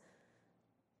eyes.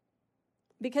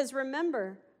 Because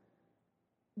remember,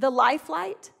 the life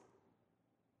light,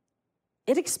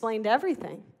 it explained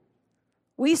everything.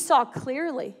 We saw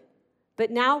clearly,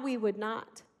 but now we would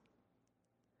not.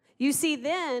 You see,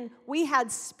 then we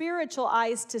had spiritual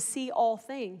eyes to see all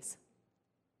things.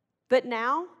 But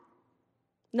now,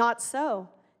 not so.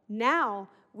 Now,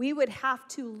 we would have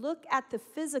to look at the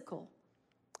physical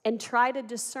and try to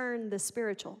discern the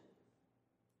spiritual.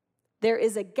 There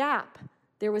is a gap.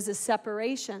 There was a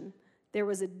separation. There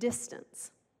was a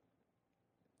distance.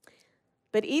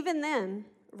 But even then,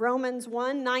 Romans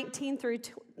 1:19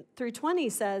 through 20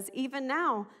 says, even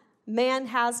now, man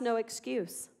has no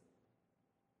excuse.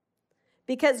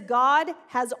 Because God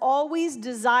has always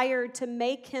desired to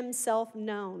make himself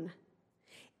known.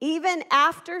 Even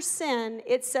after sin,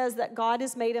 it says that God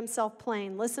has made himself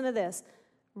plain. Listen to this.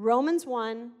 Romans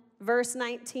 1, verse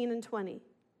 19 and 20.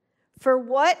 For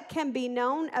what can be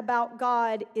known about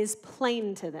God is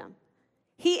plain to them.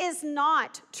 He is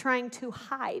not trying to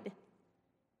hide.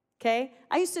 Okay?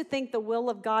 I used to think the will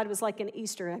of God was like an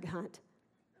Easter egg hunt.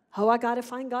 Oh, I got to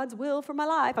find God's will for my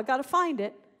life. I got to find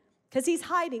it because he's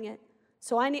hiding it.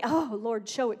 So I need, oh, Lord,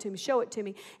 show it to me, show it to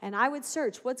me. And I would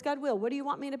search, what's God's will? What do you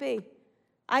want me to be?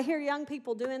 I hear young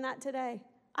people doing that today.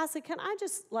 I said, can I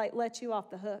just let you off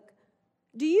the hook?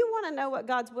 Do you want to know what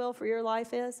God's will for your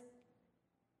life is?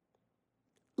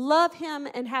 Love him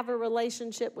and have a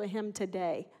relationship with him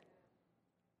today.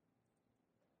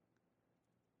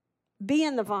 Be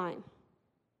in the vine.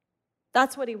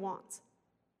 That's what he wants.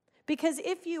 Because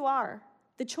if you are,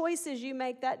 the choices you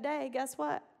make that day, guess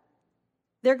what?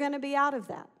 They're going to be out of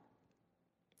that.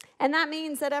 And that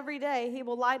means that every day he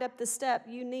will light up the step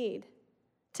you need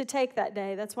to take that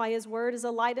day. That's why his word is a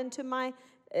light unto my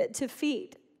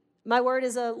feet. My word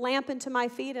is a lamp unto my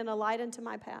feet and a light unto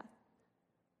my path.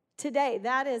 Today,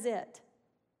 that is it.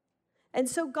 And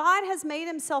so God has made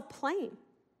himself plain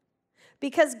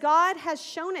because God has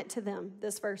shown it to them,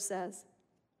 this verse says.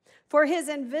 For his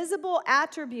invisible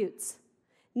attributes,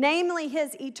 namely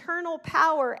his eternal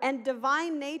power and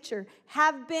divine nature,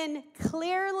 have been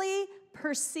clearly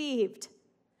perceived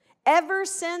ever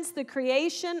since the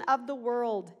creation of the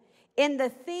world in the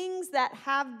things that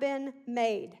have been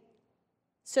made,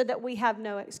 so that we have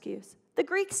no excuse. The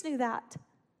Greeks knew that.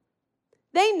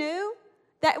 They knew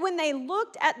that when they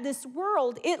looked at this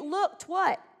world, it looked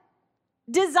what?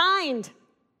 Designed.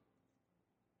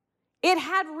 It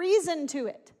had reason to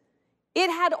it. It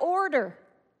had order.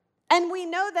 And we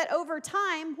know that over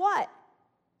time, what?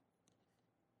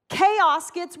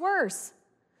 Chaos gets worse.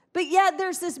 But yet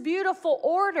there's this beautiful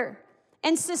order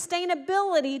and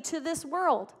sustainability to this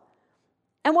world.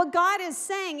 And what God is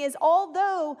saying is,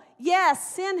 although,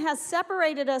 yes, sin has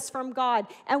separated us from God,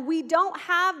 and we don't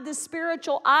have the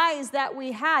spiritual eyes that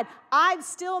we had, I've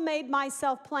still made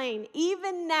myself plain.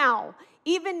 Even now,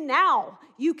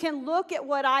 you can look at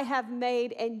what I have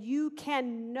made, and you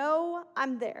can know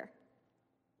I'm there.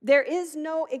 There is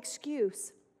no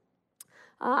excuse.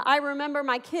 I remember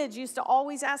my kids used to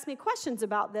always ask me questions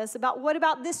about this, about what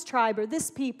about this tribe or this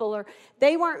people, or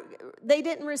they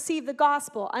didn't receive the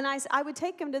gospel. And I would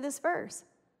take them to this verse.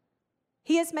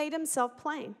 He has made himself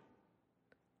plain.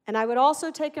 And I would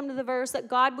also take them to the verse that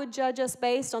God would judge us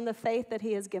based on the faith that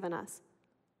he has given us.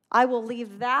 I will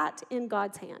leave that in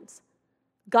God's hands.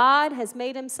 God has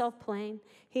made himself plain.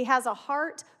 He has a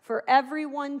heart for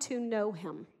everyone to know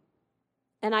him.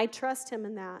 And I trust him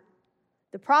in that.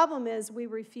 The problem is we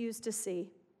refuse to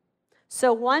see.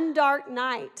 So one dark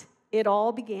night, it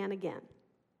all began again.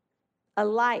 A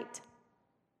light,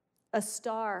 a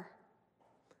star,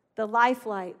 the life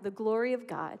light, the glory of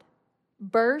God,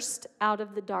 burst out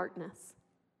of the darkness.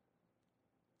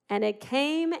 And it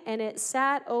came and it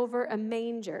sat over a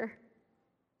manger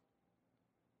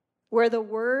where the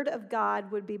word of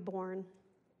God would be born.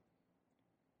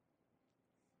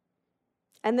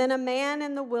 And then a man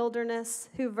in the wilderness,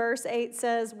 who verse 8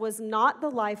 says, was not the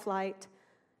life light,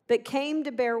 but came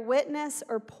to bear witness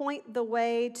or point the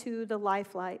way to the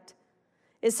life light.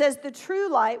 It says the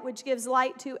true light, which gives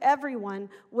light to everyone,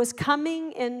 was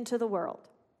coming into the world.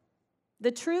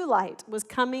 The true light was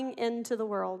coming into the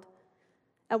world.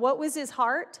 And what was his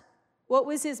heart? What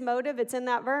was his motive? It's in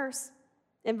that verse.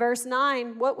 In verse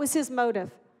 9, what was his motive?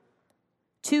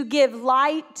 To give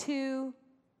light to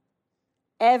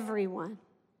everyone.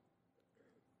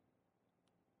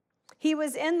 He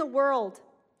was in the world,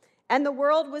 and the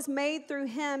world was made through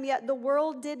him, yet the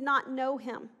world did not know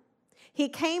him. He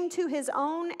came to his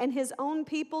own, and his own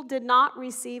people did not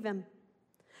receive him.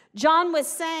 John was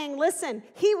saying, listen,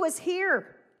 he was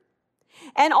here.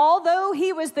 And although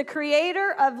he was the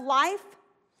creator of life,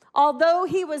 although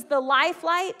he was the life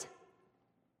light,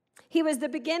 he was the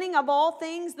beginning of all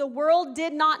things, the world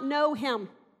did not know him.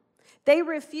 They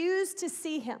refused to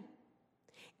see him.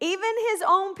 Even his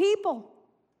own people.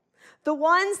 The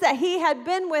ones that he had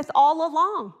been with all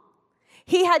along.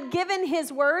 He had given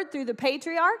his word through the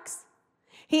patriarchs.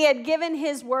 He had given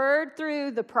his word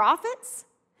through the prophets.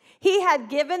 He had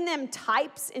given them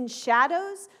types and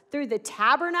shadows through the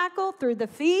tabernacle, through the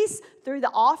feasts, through the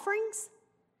offerings.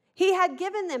 He had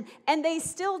given them, and they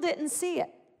still didn't see it.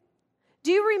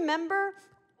 Do you remember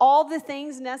all the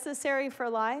things necessary for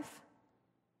life?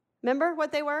 Remember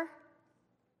what they were?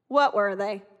 What were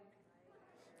they?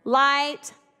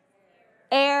 Light,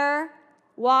 air,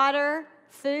 water,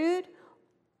 food,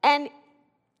 and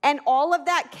all of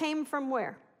that came from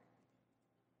where?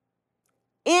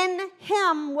 In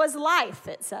him was life,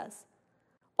 it says.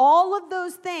 All of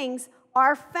those things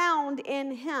are found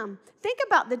in him. Think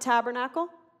about the tabernacle,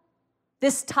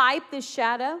 this type, this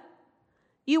shadow.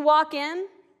 You walk in,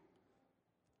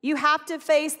 you have to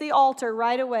face the altar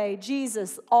right away.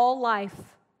 Jesus, all life.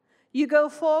 You go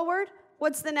forward,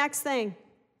 what's the next thing?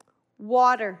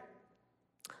 Water.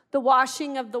 The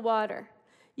washing of the water.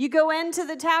 You go into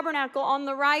the tabernacle, on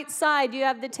the right side, you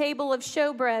have the table of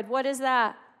showbread. What is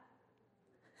that?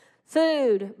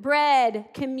 Food, bread,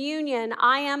 communion.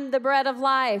 I am the bread of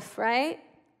life, right?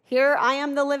 Here, I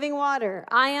am the living water.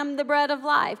 I am the bread of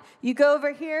life. You go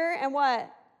over here and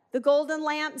what? The golden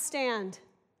lampstand.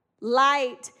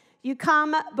 Light. You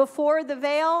come before the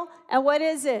veil, and what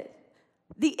is it?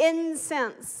 The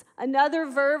incense. Another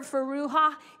verb for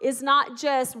ruach is not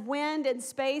just wind and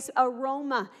space,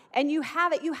 aroma. And you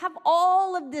have it. You have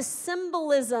all of this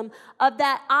symbolism of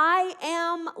that I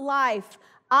am life.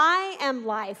 I am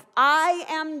life. I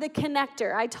am the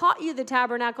connector. I taught you the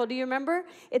tabernacle. Do you remember?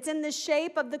 It's in the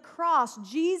shape of the cross.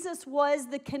 Jesus was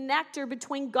the connector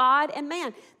between God and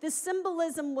man. The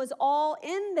symbolism was all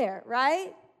in there,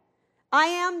 right? I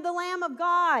am the Lamb of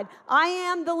God. I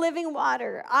am the living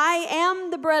water. I am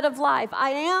the bread of life. I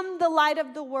am the light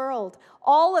of the world.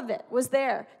 All of it was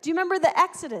there. Do you remember the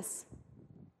Exodus?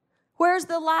 Where's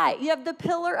the light? You have the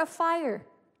pillar of fire.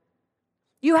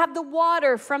 You have the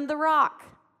water from the rock.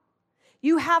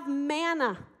 You have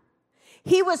manna.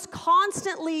 He was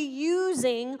constantly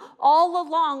using all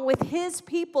along with his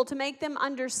people to make them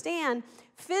understand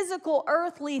physical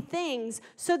earthly things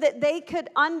so that they could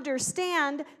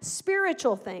understand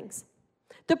spiritual things.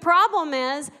 The problem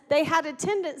is they had a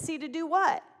tendency to do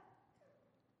what?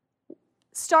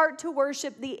 start to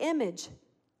worship the image.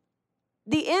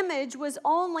 The image was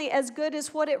only as good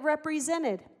as what it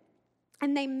represented.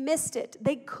 And they missed it.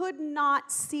 They could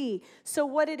not see. So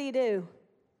what did he do?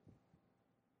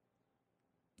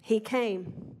 He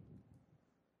came.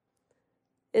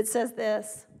 It says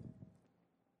this.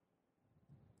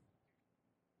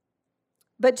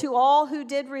 But to all who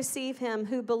did receive him,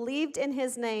 who believed in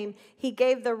his name, he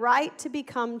gave the right to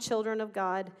become children of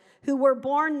God, who were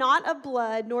born not of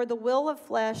blood, nor the will of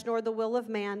flesh, nor the will of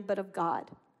man, but of God.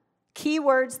 Key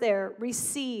words there,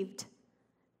 received.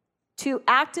 To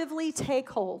actively take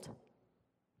hold.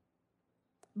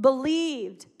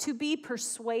 Believed, to be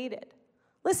persuaded.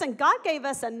 Listen, God gave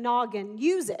us a noggin.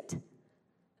 Use it.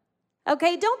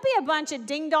 Okay, don't be a bunch of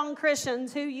ding-dong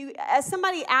Christians who as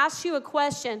somebody asks you a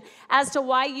question as to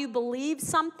why you believe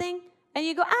something, and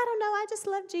you go, I don't know, I just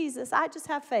love Jesus. I just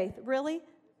have faith. Really?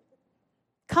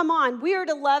 Come on, we are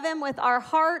to love him with our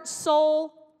heart,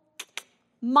 soul,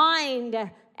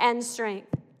 mind, and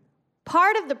strength.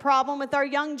 Part of the problem with our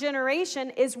young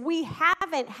generation is we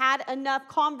haven't had enough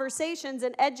conversations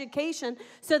and education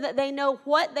so that they know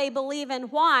what they believe and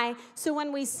why. So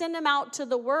when we send them out to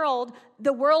the world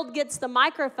gets the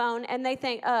microphone and they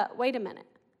think, wait a minute.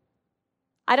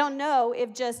 I don't know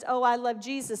if just, I love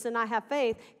Jesus and I have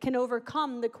faith can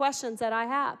overcome the questions that I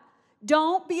have.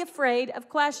 Don't be afraid of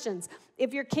questions.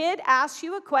 If your kid asks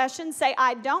you a question, say,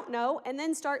 I don't know, and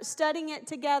then start studying it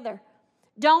together.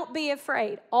 Don't be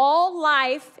afraid. All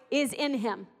life is in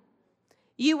him.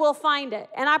 You will find it.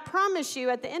 And I promise you,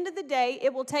 at the end of the day,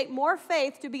 it will take more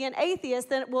faith to be an atheist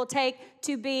than it will take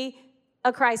to be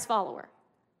a Christ follower.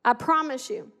 I promise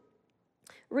you.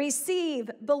 Receive,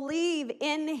 believe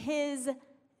in his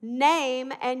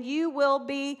name, and you will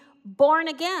be born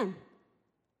again.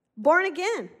 Born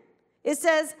again. It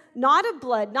says, not of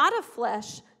blood, not of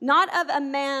flesh, not of a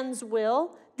man's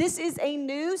will. This is a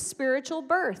new spiritual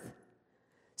birth.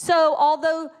 So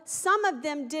although some of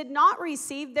them did not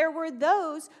receive, there were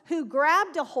those who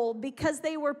grabbed a hold because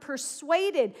they were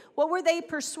persuaded. What were they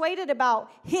persuaded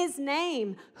about? His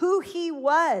name, who he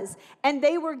was. And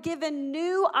they were given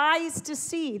new eyes to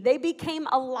see. They became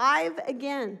alive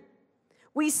again.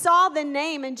 We saw the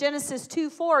name in Genesis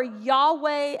 2:4,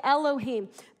 Yahweh Elohim,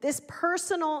 this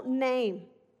personal name,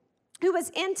 who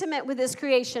was intimate with his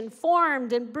creation,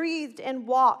 formed and breathed and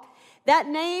walked. That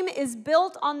name is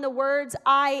built on the words,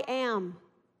 I am.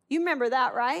 You remember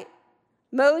that, right?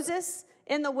 Moses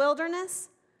in the wilderness,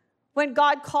 when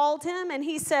God called him and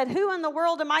he said, who in the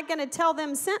world am I going to tell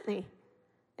them sent me?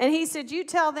 And he said, you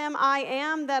tell them I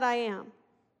am that I am,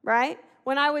 right?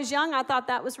 When I was young, I thought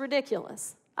that was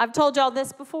ridiculous. I've told y'all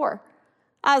this before.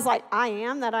 I was like, I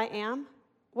am that I am.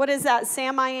 What is that?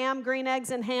 Sam, I am, green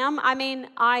eggs and ham. I mean,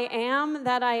 I am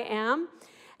that I am.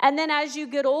 And then as you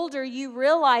get older, you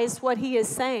realize what he is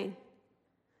saying.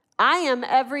 I am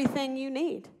everything you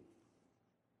need.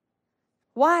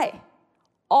 Why?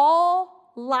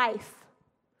 All life,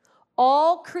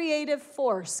 all creative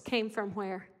force came from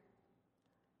where?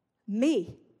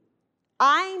 Me.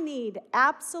 I need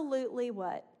absolutely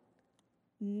what?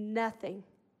 Nothing.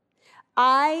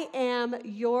 I am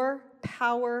your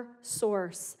power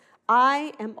source.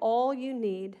 I am all you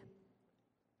need.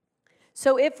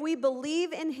 So if we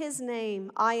believe in his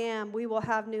name, I am, we will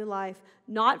have new life.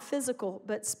 Not physical,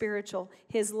 but spiritual.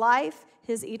 His life,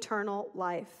 his eternal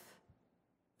life.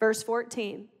 Verse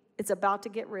 14, it's about to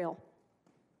get real.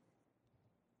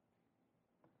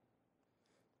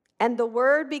 And the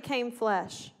word became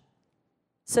flesh.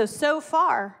 So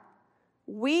far,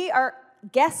 we are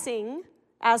guessing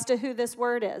as to who this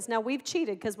word is. Now, we've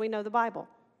cheated because we know the Bible.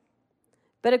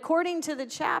 But according to the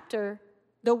chapter,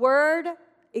 the word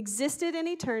existed in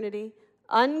eternity,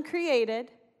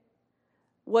 uncreated,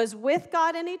 was with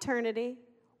God in eternity,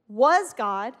 was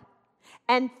God,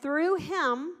 and through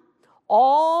him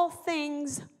all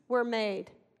things were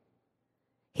made.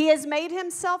 He has made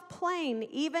himself plain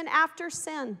even after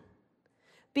sin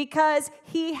because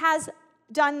he has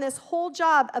done this whole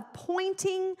job of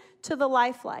pointing to the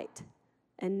life light.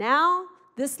 And now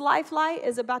this life light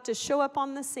is about to show up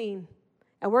on the scene,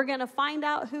 and we're going to find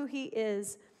out who he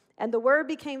is. And the word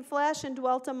became flesh and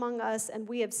dwelt among us, and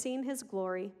we have seen his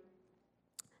glory.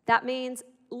 That means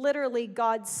literally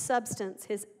God's substance,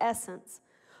 his essence.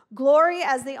 Glory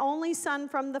as the only Son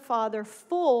from the Father,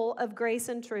 full of grace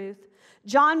and truth.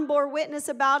 John bore witness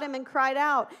about him and cried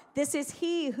out, this is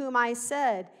he whom I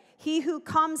said, he who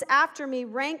comes after me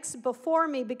ranks before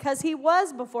me because he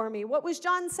was before me. What was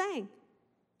John saying?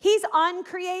 He's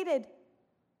uncreated.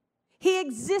 He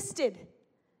existed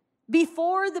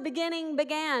before the beginning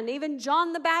began. Even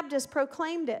John the Baptist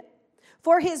proclaimed it.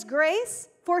 For his grace,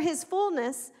 for his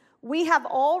fullness, We have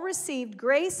all received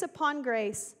grace upon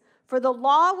grace, for the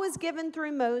law was given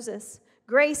through Moses.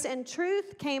 Grace and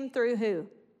truth came through who?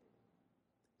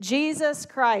 Jesus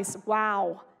Christ.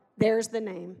 Wow, there's the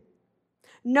name.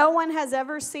 No one has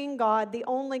ever seen God, the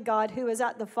only God who is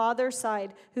at the Father's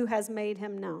side, who has made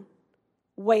him known.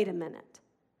 Wait a minute.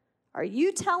 Are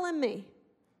you telling me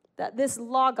that this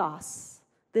logos,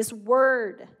 this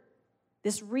word,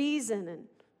 this reason and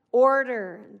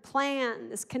order and plan,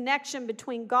 this connection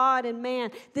between God and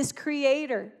man, this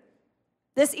creator,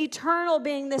 this eternal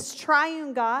being, this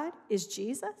triune God is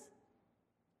Jesus?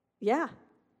 Yeah.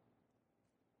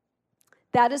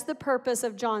 That is the purpose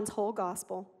of John's whole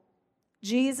gospel.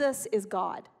 Jesus is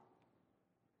God.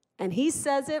 And he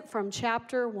says it from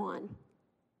chapter 1.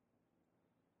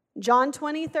 John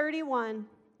 20:31,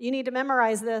 you need to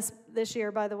memorize this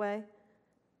year, by the way,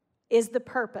 is the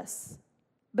purpose.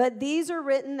 But these are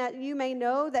written that you may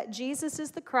know that Jesus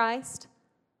is the Christ,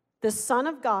 the Son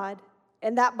of God,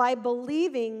 and that by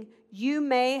believing you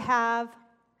may have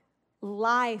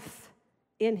life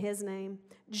in his name.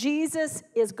 Jesus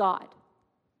is God.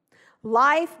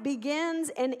 Life begins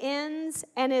and ends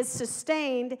and is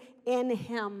sustained in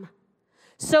him.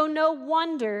 So no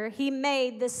wonder he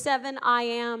made the 7 I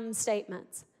am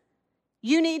statements.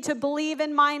 You need to believe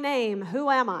in my name. Who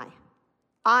am I?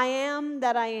 I am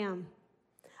that I am.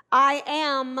 I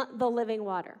am the living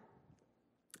water.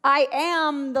 I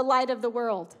am the light of the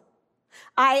world.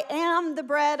 I am the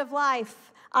bread of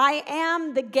life. I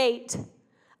am the gate.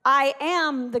 I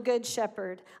am the good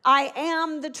shepherd. I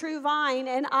am the true vine,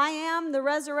 and I am the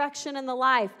resurrection and the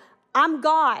life. I'm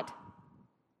God.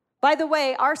 By the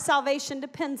way, our salvation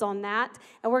depends on that,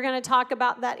 and we're going to talk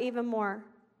about that even more.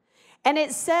 And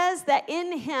it says that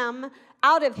in him,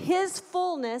 out of his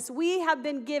fullness, we have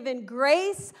been given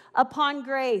grace upon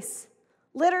grace.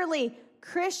 Literally,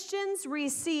 Christians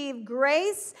receive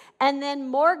grace and then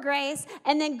more grace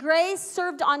and then grace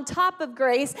served on top of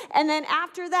grace. And then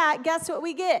after that, guess what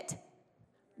we get?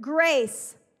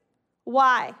 Grace.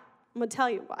 Why? I'm going to tell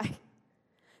you why.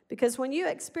 Because when you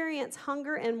experience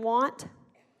hunger and want,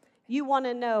 you want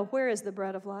to know, where is the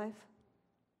bread of life?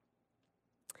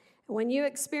 When you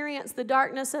experience the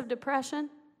darkness of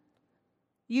depression,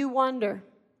 you wonder,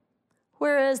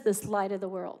 where is this light of the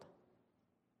world?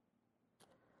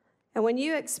 And when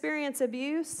you experience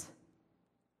abuse,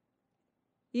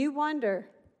 you wonder,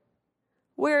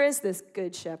 where is this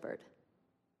good shepherd?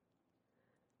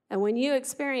 And when you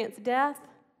experience death,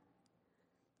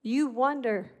 you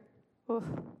wonder,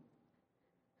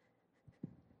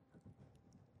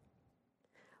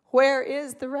 where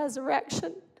is the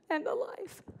resurrection and the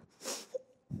life?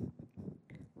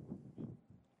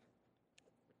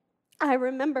 I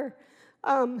remember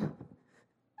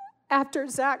after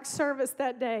Zach's service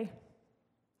that day,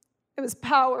 it was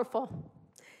powerful.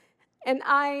 And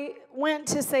I went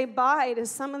to say bye to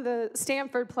some of the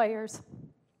Stanford players.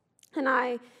 And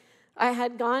I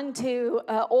had gone to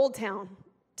Old Town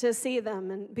to see them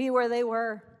and be where they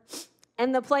were.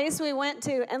 And the place we went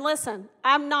to, and listen,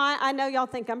 I know y'all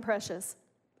think I'm precious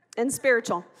and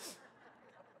spiritual.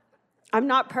 I'm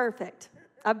not perfect.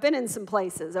 I've been in some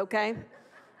places, okay?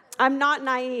 I'm not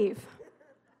naive.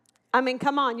 I mean,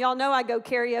 come on. Y'all know I go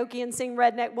karaoke and sing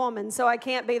Redneck Woman, so I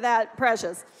can't be that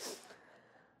precious.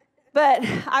 But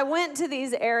I went to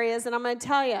these areas, and I'm going to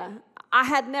tell you, I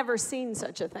had never seen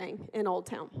such a thing in Old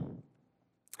Town.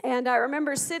 And I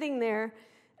remember sitting there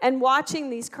and watching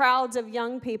these crowds of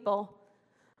young people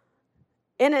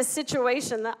in a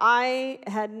situation that I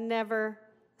had never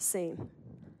seen.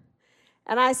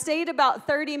 And I stayed about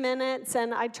 30 minutes,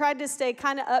 and I tried to stay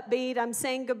kind of upbeat. I'm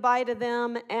saying goodbye to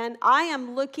them, and I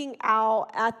am looking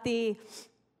out at the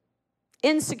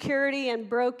insecurity and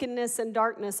brokenness and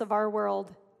darkness of our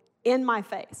world in my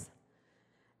face.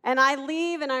 And I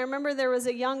leave, and I remember there was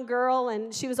a young girl,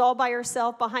 and she was all by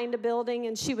herself behind a building,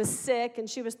 and she was sick, and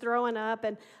she was throwing up.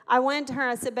 And I went to her,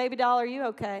 I said, "Baby doll, are you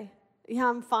okay?" "Yeah,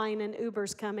 I'm fine," and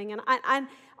Uber's coming. And I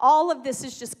all of this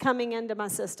is just coming into my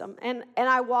system. And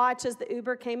I watched as the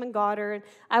Uber came and got her, and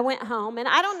I went home. And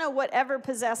I don't know whatever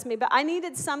possessed me, but I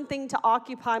needed something to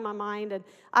occupy my mind. And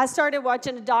I started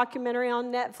watching a documentary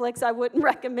on Netflix. I wouldn't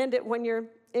recommend it when you're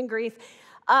in grief.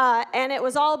 And it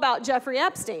was all about Jeffrey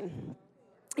Epstein.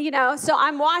 You know, so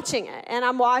I'm watching it, and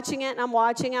I'm watching it, and I'm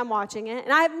watching it.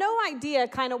 And I have no idea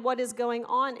kind of what is going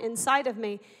on inside of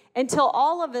me until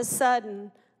all of a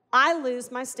sudden I lose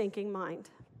my stinking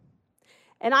mind.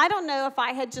 And I don't know if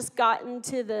I had just gotten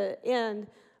to the end,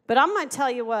 but I'm going to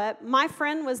tell you what, my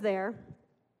friend was there,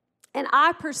 and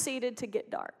I proceeded to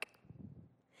get dark.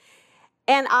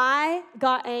 And I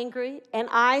got angry, and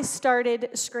I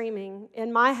started screaming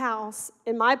in my house,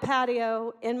 in my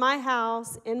patio, in my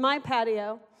house, in my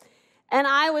patio. And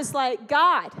I was like,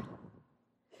 God,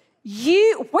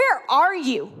 where are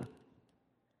you?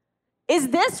 Is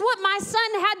this what my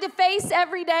son had to face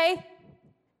every day?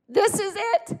 This is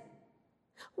it?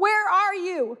 Where are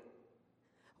you?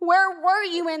 Where were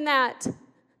you in that?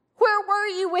 Where were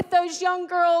you with those young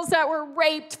girls that were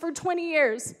raped for 20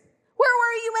 years? Where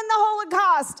were you in the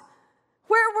Holocaust?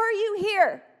 Where were you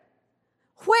here?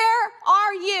 Where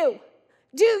are you?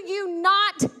 Do you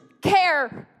not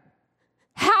care?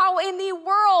 How in the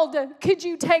world could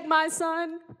you take my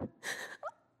son?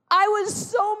 I was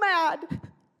so mad.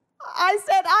 I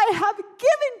said, I have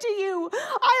given to you.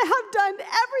 I have done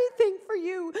everything for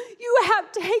you. You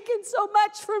have taken so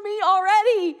much from me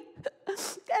already.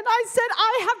 And I said,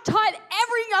 I have taught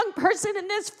every young person in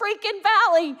this freaking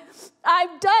valley.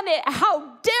 I've done it.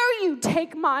 How dare you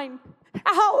take mine?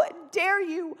 How dare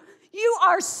you? You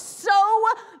are so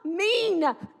mean.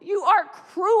 You are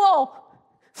cruel.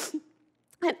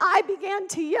 And I began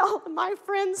to yell. My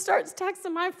friend starts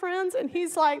texting my friends, and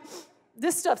he's like,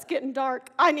 this stuff's getting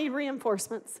dark. I need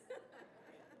reinforcements.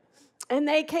 And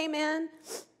they came in,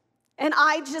 and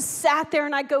I just sat there,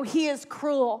 and I go, he is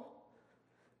cruel.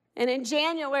 And in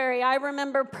January, I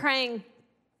remember praying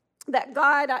that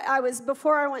God,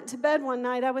 before I went to bed one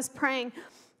night, I was praying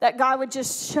that God would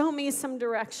just show me some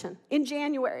direction in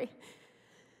January.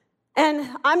 And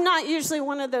I'm not usually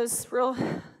one of those real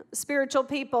spiritual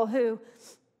people who,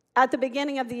 at the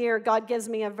beginning of the year, God gives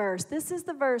me a verse. This is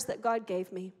the verse that God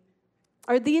gave me.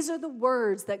 Or these are the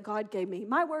words that God gave me.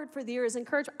 My word for the year is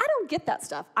encouragement. I don't get that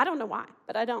stuff. I don't know why,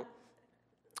 but I don't.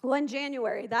 Well, in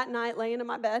January, that night, laying in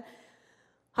my bed,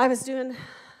 I was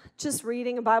just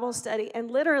reading a Bible study,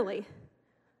 and literally,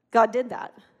 God did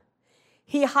that.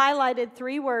 He highlighted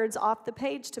 3 words off the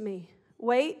page to me: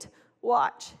 wait,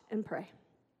 watch, and pray.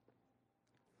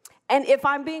 And if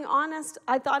I'm being honest,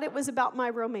 I thought it was about my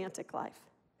romantic life.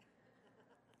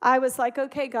 I was like,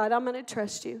 okay, God, I'm going to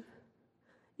trust you.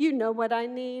 You know what I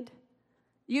need.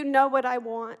 You know what I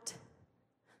want.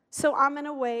 So I'm going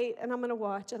to wait, and I'm going to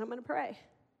watch, and I'm going to pray.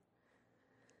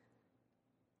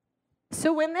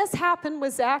 So when this happened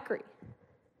with Zachary,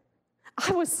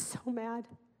 I was so mad.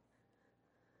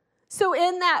 So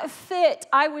in that fit,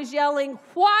 I was yelling,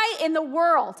 why in the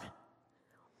world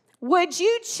would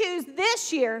you choose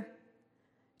this year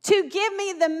to give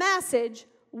me the message,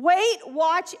 wait,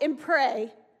 watch, and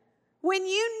pray, when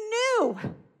you knew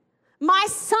my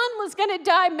son was going to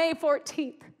die May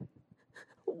 14th?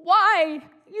 Why?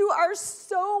 You are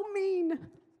so mean.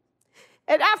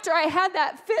 And after I had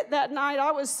that fit that night,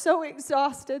 I was so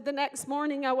exhausted. The next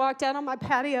morning, I walked out on my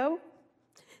patio,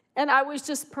 and I was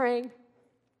just praying.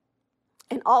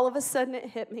 And all of a sudden, it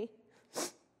hit me.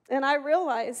 And I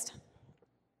realized,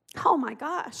 oh my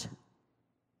gosh,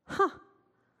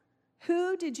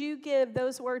 who did you give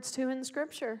those words to in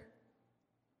Scripture?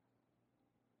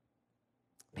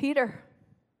 Peter.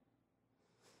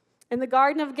 In the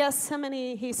Garden of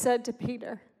Gethsemane, he said to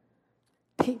Peter,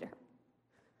 Peter,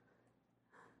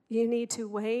 you need to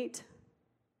wait,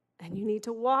 and you need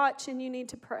to watch, and you need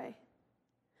to pray.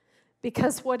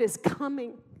 Because what is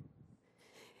coming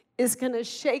is going to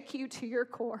shake you to your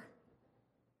core.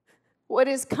 What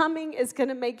is coming is going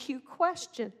to make you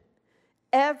question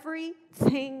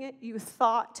everything you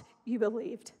thought you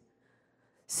believed.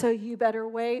 So you better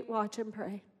wait, watch, and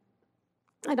pray.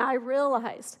 And I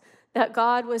realized that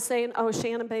God was saying, oh,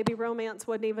 Shannon, baby, romance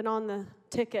wasn't even on the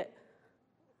ticket.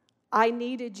 I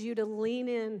needed you to lean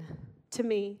in to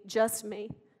me, just me,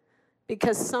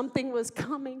 because something was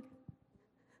coming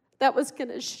that was going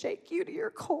to shake you to your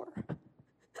core.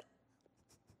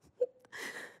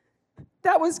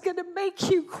 That was going to make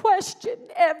you question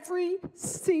every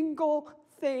single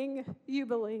thing you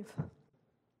believe.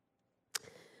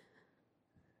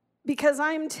 Because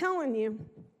I am telling you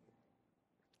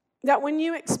that when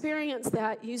you experience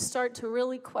that, you start to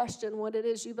really question what it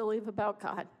is you believe about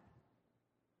God.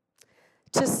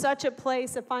 To such a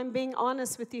place, if I'm being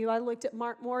honest with you, I looked at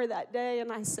Mark Moore that day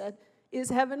and I said, is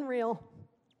heaven real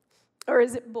or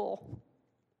is it bull?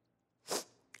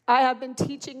 I have been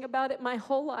teaching about it my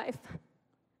whole life.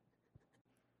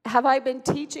 Have I been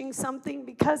teaching something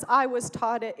because I was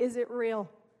taught it? Is it real?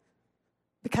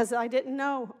 Because I didn't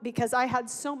know, because I had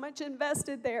so much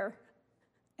invested there.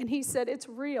 And he said, it's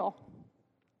real.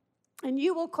 And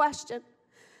you will question.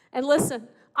 And listen,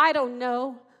 I don't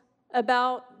know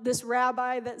about this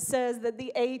rabbi that says that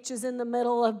the H is in the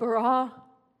middle of bara,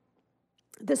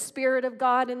 the Spirit of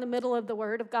God in the middle of the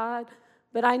Word of God.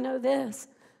 But I know this.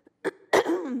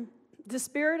 The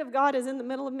Spirit of God is in the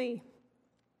middle of me.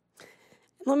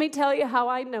 Let me tell you how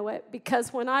I know it,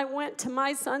 because when I went to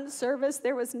my son's service,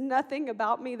 there was nothing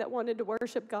about me that wanted to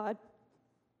worship God.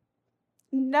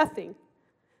 Nothing.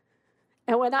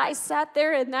 And when I sat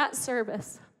there in that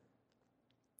service,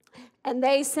 and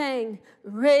they sang,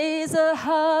 "Raise a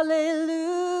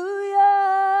hallelujah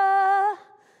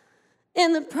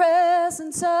in the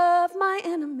presence of my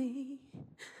enemy,"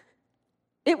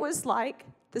 it was like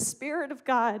the Spirit of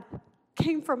God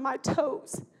came from my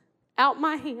toes, out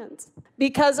my hands,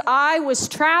 because I was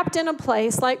trapped in a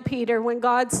place like Peter when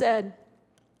God said,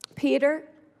 "Peter,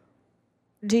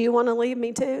 do you want to leave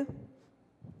me too?"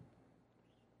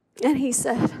 And he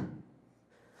said,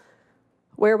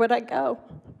 "Where would I go?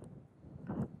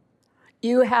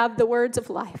 You have the words of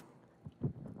life."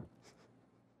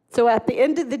 So at the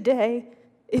end of the day,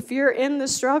 if you're in the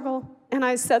struggle, and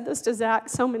I said this to Zach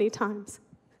so many times,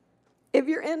 if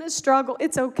you're in a struggle,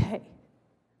 it's okay.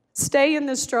 Stay in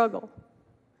the struggle.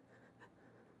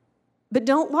 But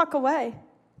don't walk away,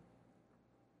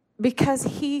 because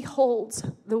he holds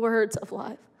the words of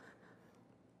life.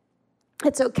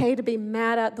 It's okay to be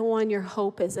mad at the one your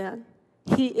hope is in.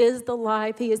 He is the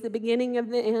life. He is the beginning of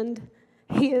the end.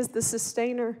 He is the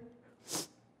sustainer.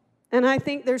 And I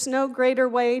think there's no greater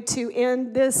way to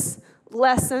end this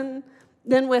lesson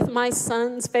than with my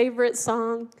son's favorite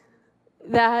song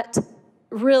that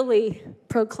really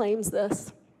proclaims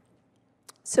this.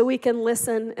 So we can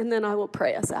listen, and then I will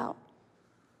pray us out.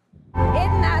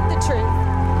 Isn't that the truth?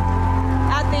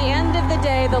 At the end of the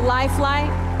day, the life light,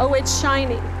 it's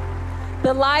shining.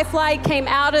 The life light came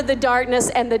out of the darkness,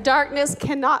 and the darkness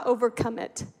cannot overcome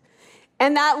it.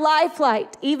 And that life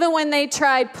light, even when they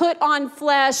tried, put on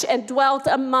flesh and dwelt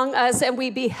among us, and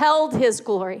we beheld his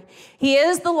glory. He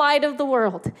is the light of the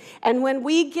world. And when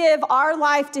we give our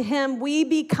life to him, we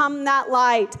become that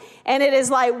light. And it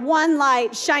is like one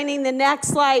light shining the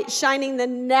next light, shining the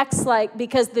next light,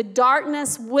 because the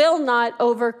darkness will not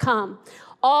overcome.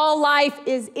 All life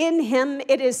is in him,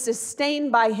 it is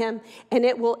sustained by him, and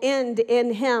it will end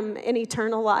in him in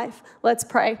eternal life. Let's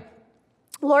pray.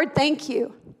 Lord, thank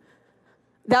you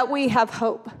that we have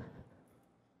hope.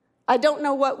 I don't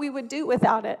know what we would do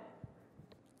without it.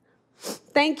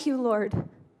 Thank you, Lord,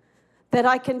 that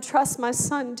I can trust my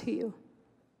son to you.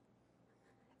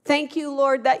 Thank you,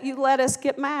 Lord, that you let us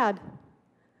get mad.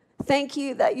 Thank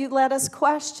you that you let us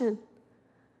question.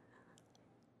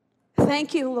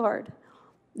 Thank you, Lord,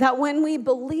 that when we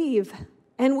believe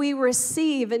and we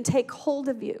receive and take hold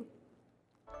of you,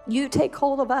 you take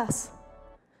hold of us.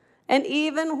 And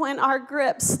even when our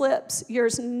grip slips,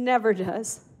 yours never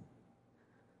does.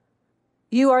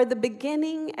 You are the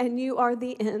beginning and you are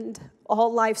the end.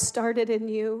 All life started in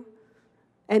you,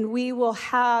 and we will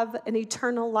have an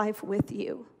eternal life with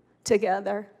you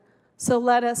together. So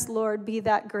let us, Lord, be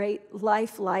that great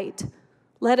life light.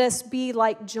 Let us be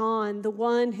like John, the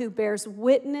one who bears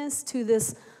witness to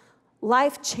this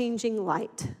life-changing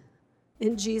light.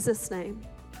 In Jesus' name,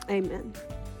 amen.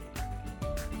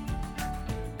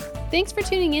 Thanks for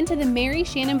tuning in to the Mary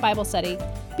Shannon Bible Study.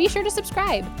 Be sure to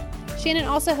subscribe. Shannon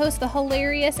also hosts the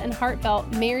hilarious and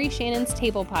heartfelt Mary Shannon's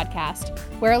Table podcast,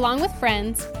 where along with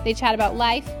friends, they chat about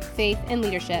life, faith, and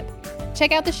leadership.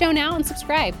 Check out the show now and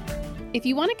subscribe. If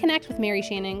you want to connect with Mary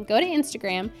Shannon, go to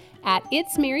Instagram at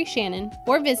 @itsmaryshannon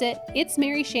or visit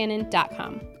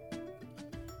itsmaryshannon.com.